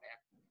reality, man.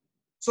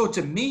 So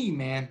to me,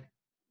 man,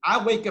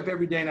 I wake up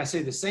every day and I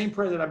say the same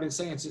prayer that I've been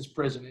saying since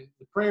prison.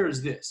 The prayer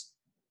is this: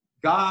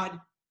 God,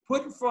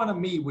 put in front of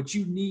me what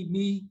you need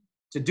me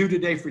to do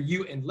today for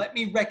you, and let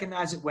me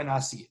recognize it when I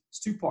see it. It's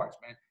 2 parts,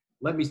 man.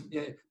 Let me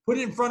put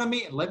it in front of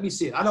me and let me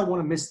see it. I don't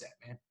want to miss that,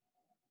 man.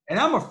 And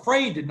I'm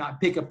afraid to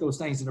not pick up those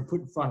things that are put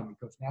in front of me,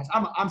 Coach Nash.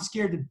 I'm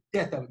scared to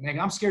death of it, man.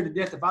 I'm scared to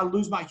death if I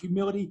lose my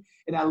humility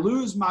and I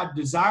lose my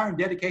desire and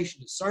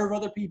dedication to serve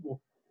other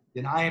people,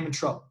 then I am in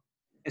trouble.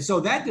 And so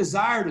that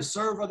desire to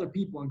serve other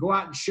people and go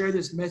out and share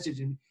this message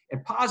and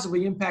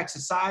positively impact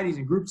societies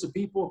and groups of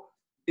people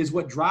is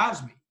what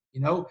drives me,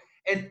 you know?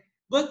 And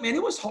look, man,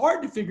 it was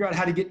hard to figure out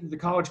how to get into the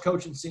college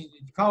coaching scene,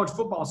 the college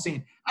football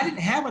scene. I didn't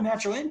have a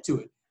natural end to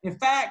it. In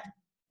fact,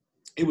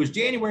 it was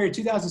January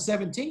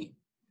 2017.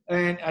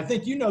 And I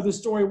think you know this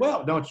story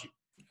well, don't you?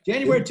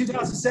 January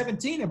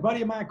 2017, a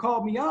buddy of mine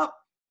called me up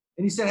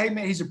and he said, hey,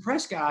 man, he's a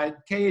press guy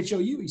at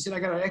KHOU. He said, I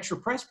got an extra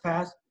press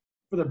pass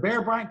for the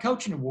Bear Bryant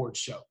Coaching Awards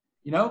show,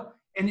 you know?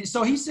 And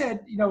so he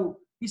said, you know,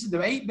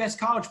 the 8 best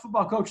college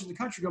football coaches in the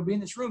country are going to be in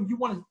this room. You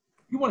want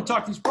to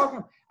talk to these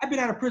programs? I've been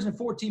out of prison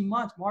 14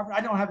 months, Marvin. I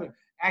don't have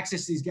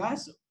access to these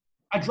guys. So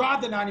I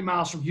drive the 90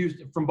 miles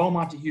from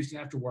Beaumont to Houston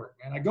after work,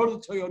 man. I go to the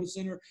Toyota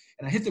Center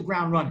and I hit the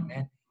ground running,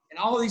 man. And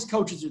all of these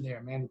coaches are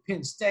there, man.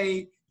 Penn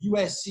State,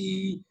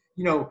 USC,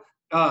 you know,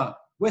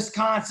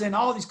 Wisconsin,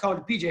 all these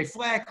colleges, PJ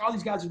Fleck, all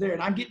these guys are there.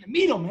 And I'm getting to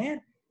meet them,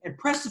 man, and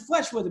press the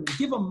flesh with them and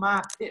give them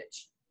my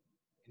pitch.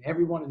 And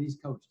every one of these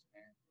coaches,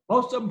 man,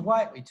 most of them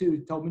politely,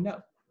 too, told me no.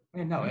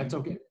 Man, no, that's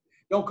okay.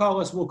 Don't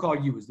call us, we'll call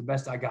you is the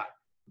best I got.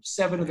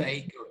 7 of the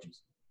 8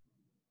 coaches.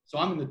 So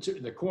I'm in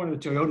the corner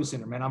of the Toyota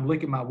Center, man. I'm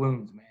licking my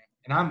wounds, man.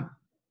 And I'm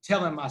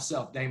telling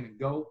myself, Damon,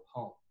 go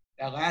home.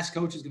 That last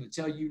coach is going to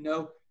tell you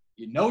no.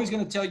 You know he's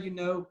going to tell you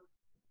no.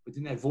 But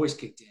then that voice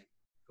kicked in.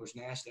 Coach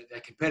Nash,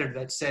 that competitor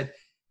that said,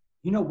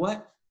 you know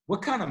what?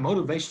 What kind of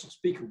motivational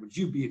speaker would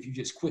you be if you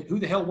just quit? Who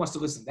the hell wants to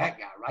listen to that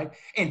guy, right?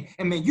 And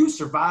man, you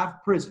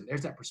survived prison.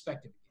 There's that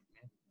perspective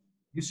again, man.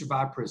 You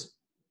survived prison.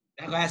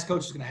 That last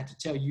coach is going to have to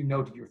tell you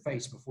no to your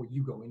face before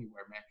you go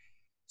anywhere, man.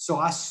 So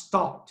I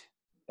stalked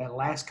that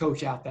last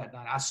coach out that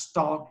night. I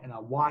stalked and I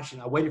watched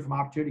and I waited for my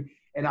opportunity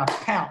and I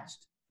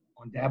pounced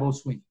on Dabo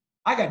Swinney.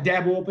 I got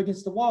Dabo up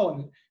against the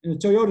wall in the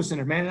Toyota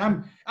Center, man.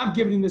 And I'm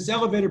giving him this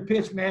elevator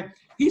pitch, man.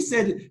 He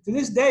said, to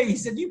this day, he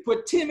said, you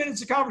put 10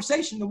 minutes of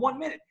conversation into 1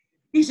 minute.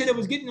 He said it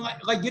was getting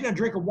like getting a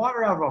drink of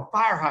water out of a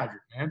fire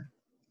hydrant, man.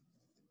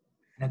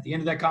 And at the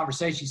end of that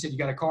conversation, he said, you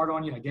got a card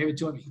on you? And I gave it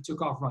to him. He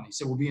took off running. He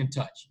said, we'll be in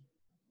touch.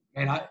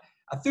 And I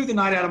threw the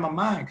night out of my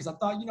mind because I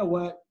thought, you know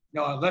what?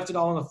 You know, I left it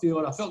all on the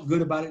field. I felt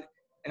good about it.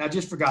 And I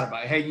just forgot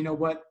about it. Hey, you know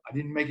what? I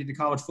didn't make it to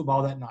college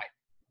football that night.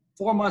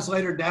 4 months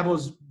later,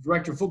 Dabo's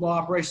director of football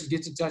operations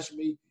gets in touch with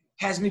me,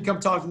 has me come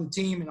talk to the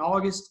team in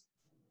August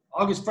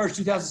 1st,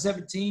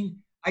 2017.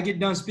 I get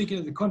done speaking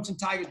to the Clemson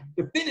Tigers,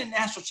 defending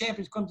national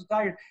champions Clemson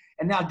Tigers,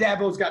 and now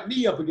Dabo's got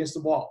me up against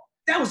the wall.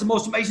 That was the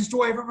most amazing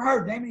story I've ever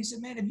heard, Damon. He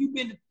said, man, have you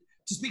been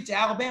to speak to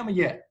Alabama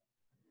yet?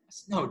 I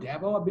said, no,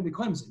 Dabo, I've been to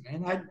Clemson,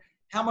 man.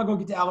 How am I going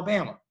to get to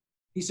Alabama?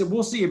 He said,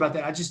 we'll see about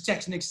that. I just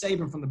texted Nick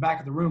Saban from the back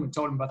of the room and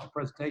told him about the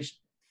presentation.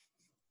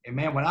 And,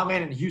 man, when I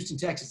landed in Houston,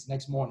 Texas the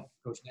next morning,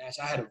 Coach Nash,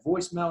 I had a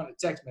voicemail and a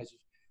text message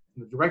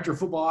from the director of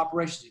football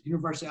operations at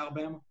University of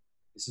Alabama.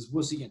 This is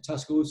we'll see you in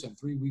Tuscaloosa in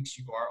 3 weeks.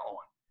 You are on.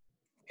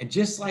 And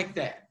just like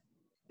that,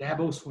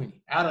 Dabo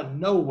Swinney, out of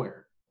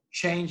nowhere,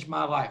 changed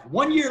my life.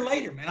 1 year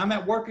later, man, I'm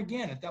at work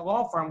again at that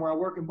law firm where I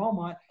work in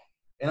Beaumont,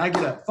 and I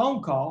get a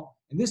phone call.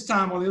 And this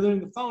time on the other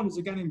end of the phone is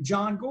a guy named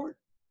John Gordon.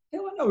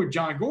 Hell, I know who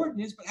John Gordon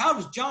is, but how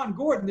does John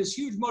Gordon, this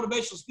huge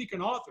motivational speaker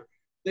and author,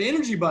 the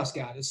Energy Bus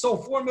guy that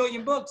sold 4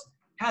 million books,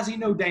 how does he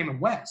know Damon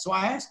West? So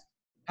I asked,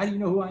 how do you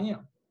know who I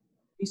am?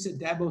 He said,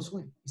 Dabo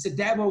Swinney. He said,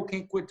 Dabo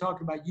can't quit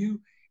talking about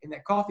you and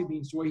that coffee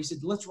bean story. He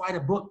said, let's write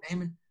a book,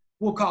 Damon.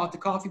 We'll call it The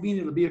Coffee Bean.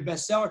 It'll be a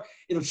bestseller.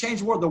 It'll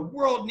change the world. The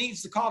world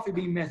needs the coffee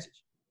bean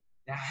message.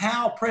 Now,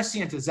 how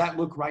prescient does that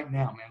look right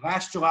now, man?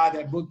 Last July,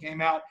 that book came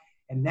out,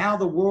 and now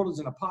the world is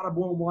in a pot of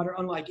boiling water,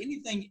 unlike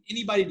anything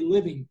anybody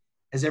living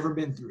has ever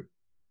been through.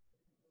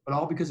 But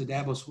all because of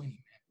Dabo Swinney,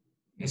 man.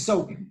 And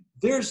so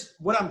there's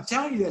what I'm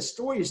telling you that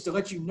story is to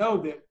let you know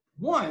that,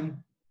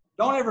 one,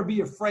 don't ever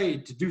be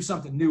afraid to do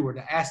something new or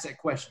to ask that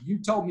question. You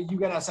told me you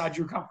got outside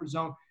your comfort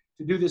zone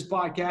to do this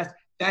podcast.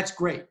 That's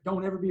great.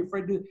 Don't ever be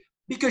afraid to do it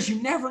because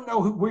you never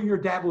know where your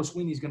Dabo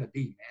Swinney is going to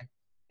be, man.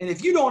 And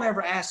if you don't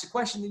ever ask the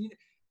question, then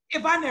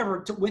if I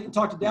never went and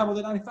talked to Dabo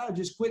that night, if I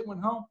just quit and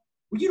went home,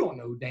 well, you don't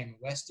know who Damon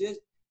West is.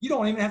 You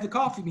don't even have the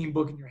coffee bean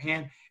book in your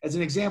hand as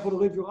an example to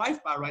live your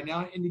life by right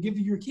now and to give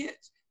to your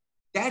kids.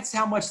 That's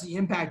how much the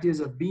impact is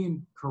of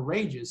being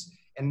courageous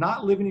and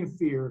not living in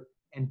fear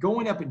and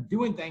going up and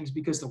doing things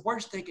because the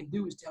worst they can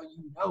do is tell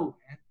you no,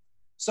 man.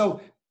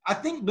 So I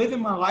think living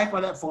my life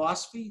by that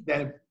philosophy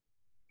that,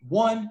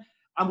 one,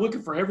 I'm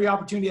looking for every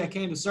opportunity I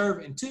can to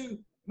serve, and two,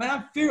 man,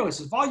 I'm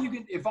fearless. If all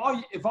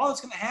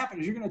that's going to happen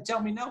is you're going to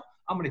tell me no,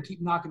 I'm going to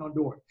keep knocking on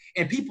doors.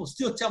 And people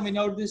still tell me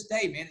no to this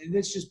day, man, and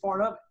it's just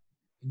part of it.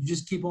 And you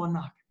just keep on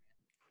knocking.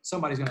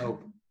 Somebody's going to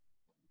open.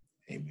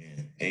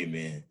 Amen.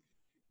 Amen.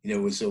 You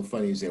know, what's so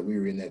funny is that we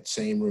were in that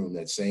same room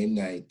that same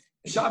night.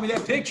 Shot me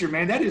that picture,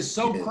 man. That is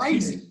so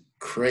crazy.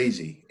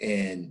 Crazy.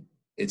 And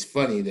it's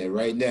funny that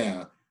right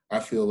now I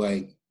feel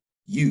like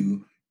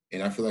you,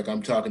 and I feel like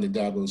I'm talking to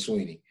Dabo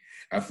Swinney.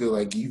 I feel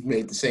like you've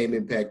made the same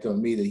impact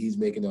on me that he's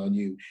making on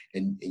you.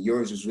 And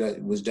yours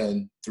was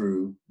done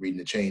through reading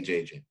The Change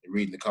Agent and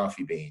reading The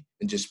Coffee Bean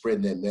and just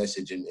spreading that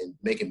message and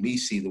making me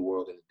see the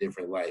world in a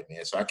different light,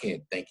 man. So I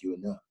can't thank you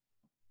enough.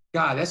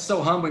 God, that's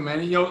so humbling,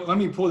 man. You know, let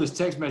me pull this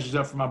text message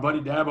up from my buddy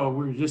Dabo.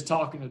 We were just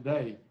talking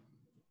today.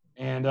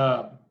 And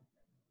I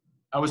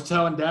was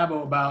telling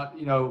Dabo about,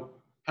 you know,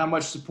 how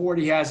much support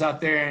he has out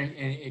there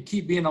and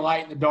keep being a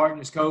light in the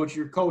darkness, coach.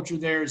 Your culture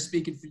there is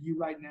speaking for you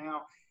right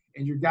now.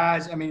 And your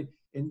guys, I mean,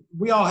 and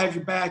we all have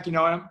your back, you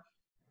know.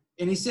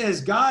 And he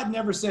says, God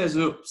never says,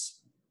 oops.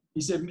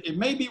 He said, it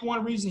may be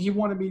one reason he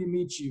wanted me to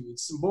meet you.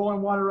 It's some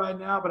boiling water right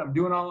now, but I'm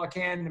doing all I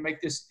can to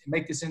make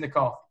this into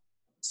coffee.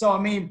 So, I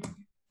mean,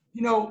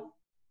 you know,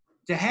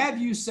 to have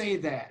you say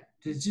that,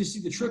 to just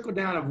see the trickle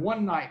down of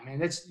one night, man,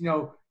 that's, you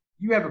know,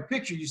 you have a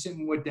picture you sent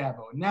me with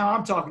Dabo. Now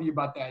I'm talking to you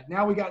about that.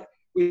 Now we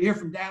hear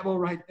from Dabo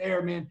right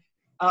there, man.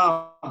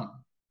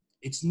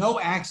 It's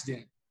no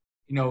accident,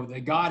 you know,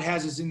 that God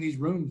has us in these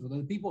rooms with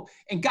other people.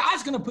 And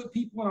God's going to put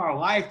people in our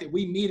life that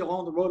we meet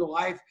along the road of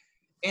life.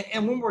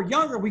 And when we're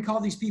younger, we call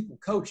these people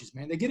coaches,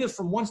 man. They get us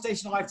from one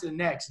station of life to the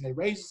next, and they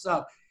raise us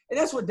up. And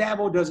that's what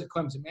Dabo does at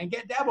Clemson, man.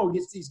 Dabo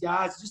gets these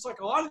guys, just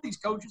like a lot of these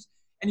coaches,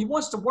 and he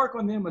wants to work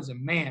on them as a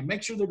man,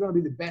 make sure they're going to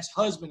be the best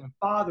husband and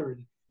father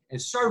and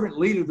servant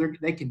leader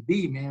they can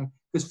be, man,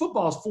 because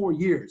football is 4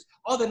 years.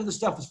 All that other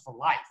stuff is for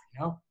life, you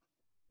know.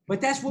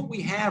 But that's what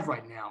we have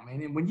right now,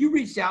 man. And when you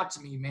reached out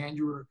to me, man,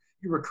 you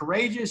were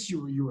courageous,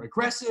 you were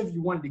aggressive,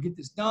 you wanted to get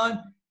this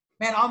done.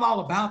 Man, I'm all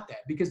about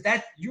that because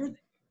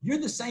you're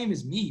the same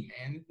as me,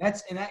 man.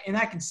 And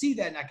I can see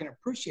that and I can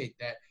appreciate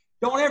that.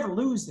 Don't ever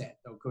lose that,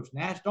 though, Coach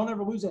Nash. Don't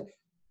ever lose that.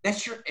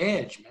 That's your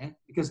edge, man,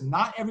 because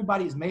not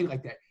everybody is made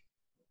like that.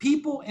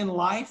 People in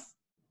life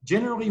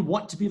generally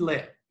want to be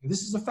led. And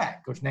this is a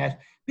fact, Coach Nash.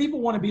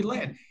 People want to be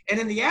led. And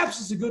in the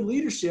absence of good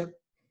leadership,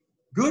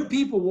 good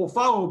people will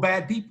follow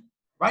bad people,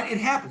 right? It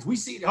happens. We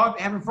see it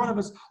happen in front of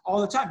us all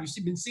the time.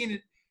 You've been seeing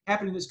it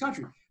happen in this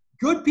country.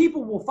 Good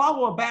people will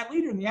follow a bad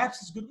leader in the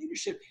absence of good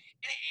leadership.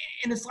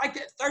 And it's like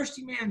that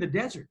thirsty man in the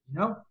desert, you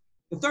know?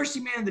 The thirsty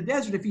man in the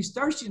desert, if he's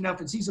thirsty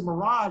enough and sees a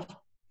mirage,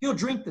 he'll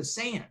drink the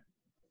sand.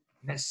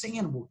 And that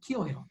sand will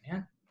kill him,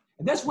 man.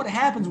 And that's what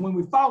happens when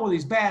we follow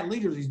these bad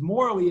leaders, these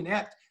morally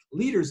inept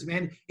leaders,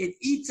 man. It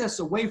eats us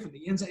away from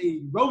the inside.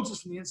 It erodes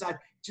us from the inside,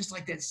 just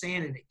like that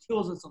sand, and it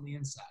kills us on the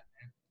inside,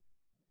 man.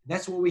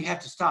 That's what we have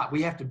to stop.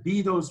 We have to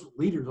be those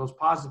leaders, those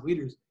positive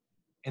leaders,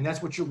 and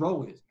that's what your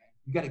role is, man.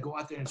 You got to go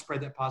out there and spread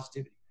that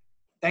positivity.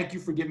 Thank you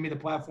for giving me the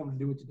platform to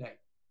do it today.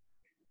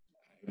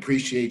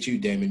 Appreciate you,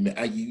 Damon.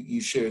 You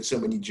shared so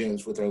many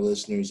gems with our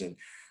listeners, and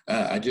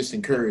I just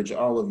encourage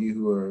all of you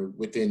who are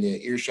within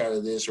the earshot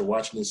of this or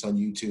watching this on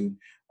YouTube,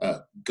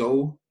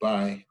 go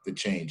buy The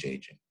Change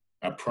Agent.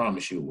 I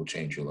promise you it will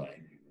change your life.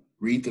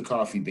 Read The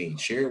Coffee Bean.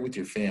 Share it with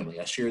your family.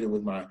 I shared it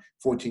with my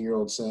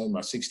 14-year-old son,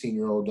 my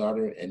 16-year-old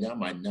daughter, and now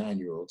my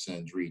 9-year-old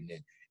son's reading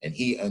it, and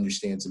he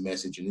understands the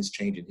message, and it's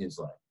changing his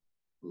life.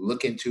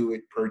 Look into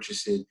it,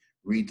 purchase it,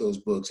 read those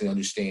books, and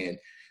understand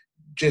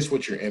just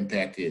what your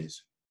impact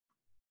is.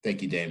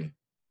 Thank you, Damon.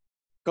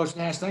 Coach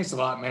Nash, thanks a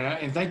lot, man.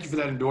 And thank you for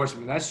that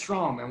endorsement. That's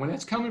strong, man. When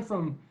that's coming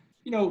from,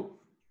 you know,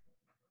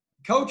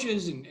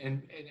 coaches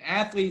and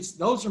athletes,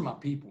 those are my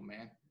people,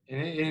 man.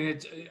 And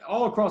it's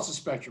all across the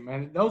spectrum,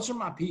 man. Those are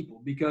my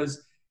people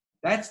because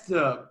that's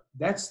the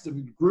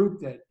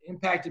group that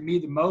impacted me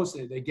the most.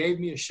 They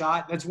gave me a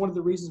shot. That's one of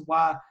the reasons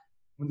why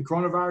when the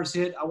coronavirus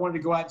hit, I wanted to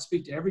go out and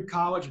speak to every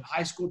college and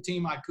high school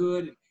team I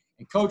could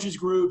and coaches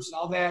groups and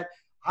all that.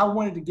 I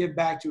wanted to give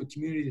back to a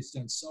community that's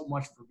done so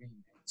much for me,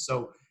 man.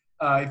 So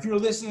if you're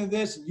listening to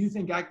this and you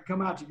think I can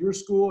come out to your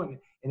school and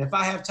if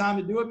I have time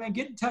to do it, man,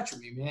 get in touch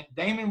with me, man.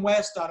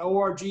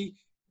 DamonWest.org.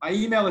 My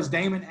email is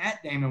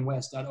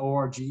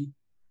damon@damonwest.org.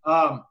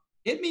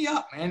 Hit me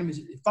up, man.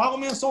 Follow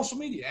me on social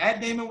media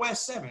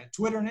 @DamonWest7,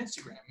 Twitter and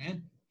Instagram,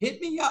 man.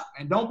 Hit me up,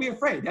 and don't be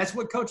afraid. That's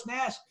what Coach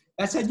Nash,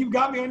 that's how you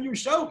got me on your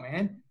show,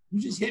 man.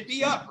 You just hit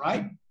me up,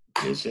 right?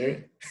 Yes,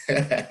 sir.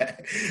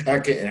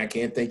 I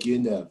can't thank you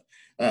enough.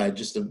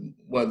 Just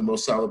one of the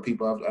most solid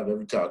people I've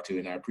ever talked to,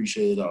 and I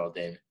appreciate it all,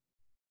 Damon.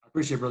 I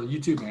appreciate it, brother. You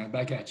too, man.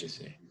 Back at you. Yes,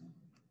 sir.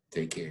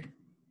 Take care.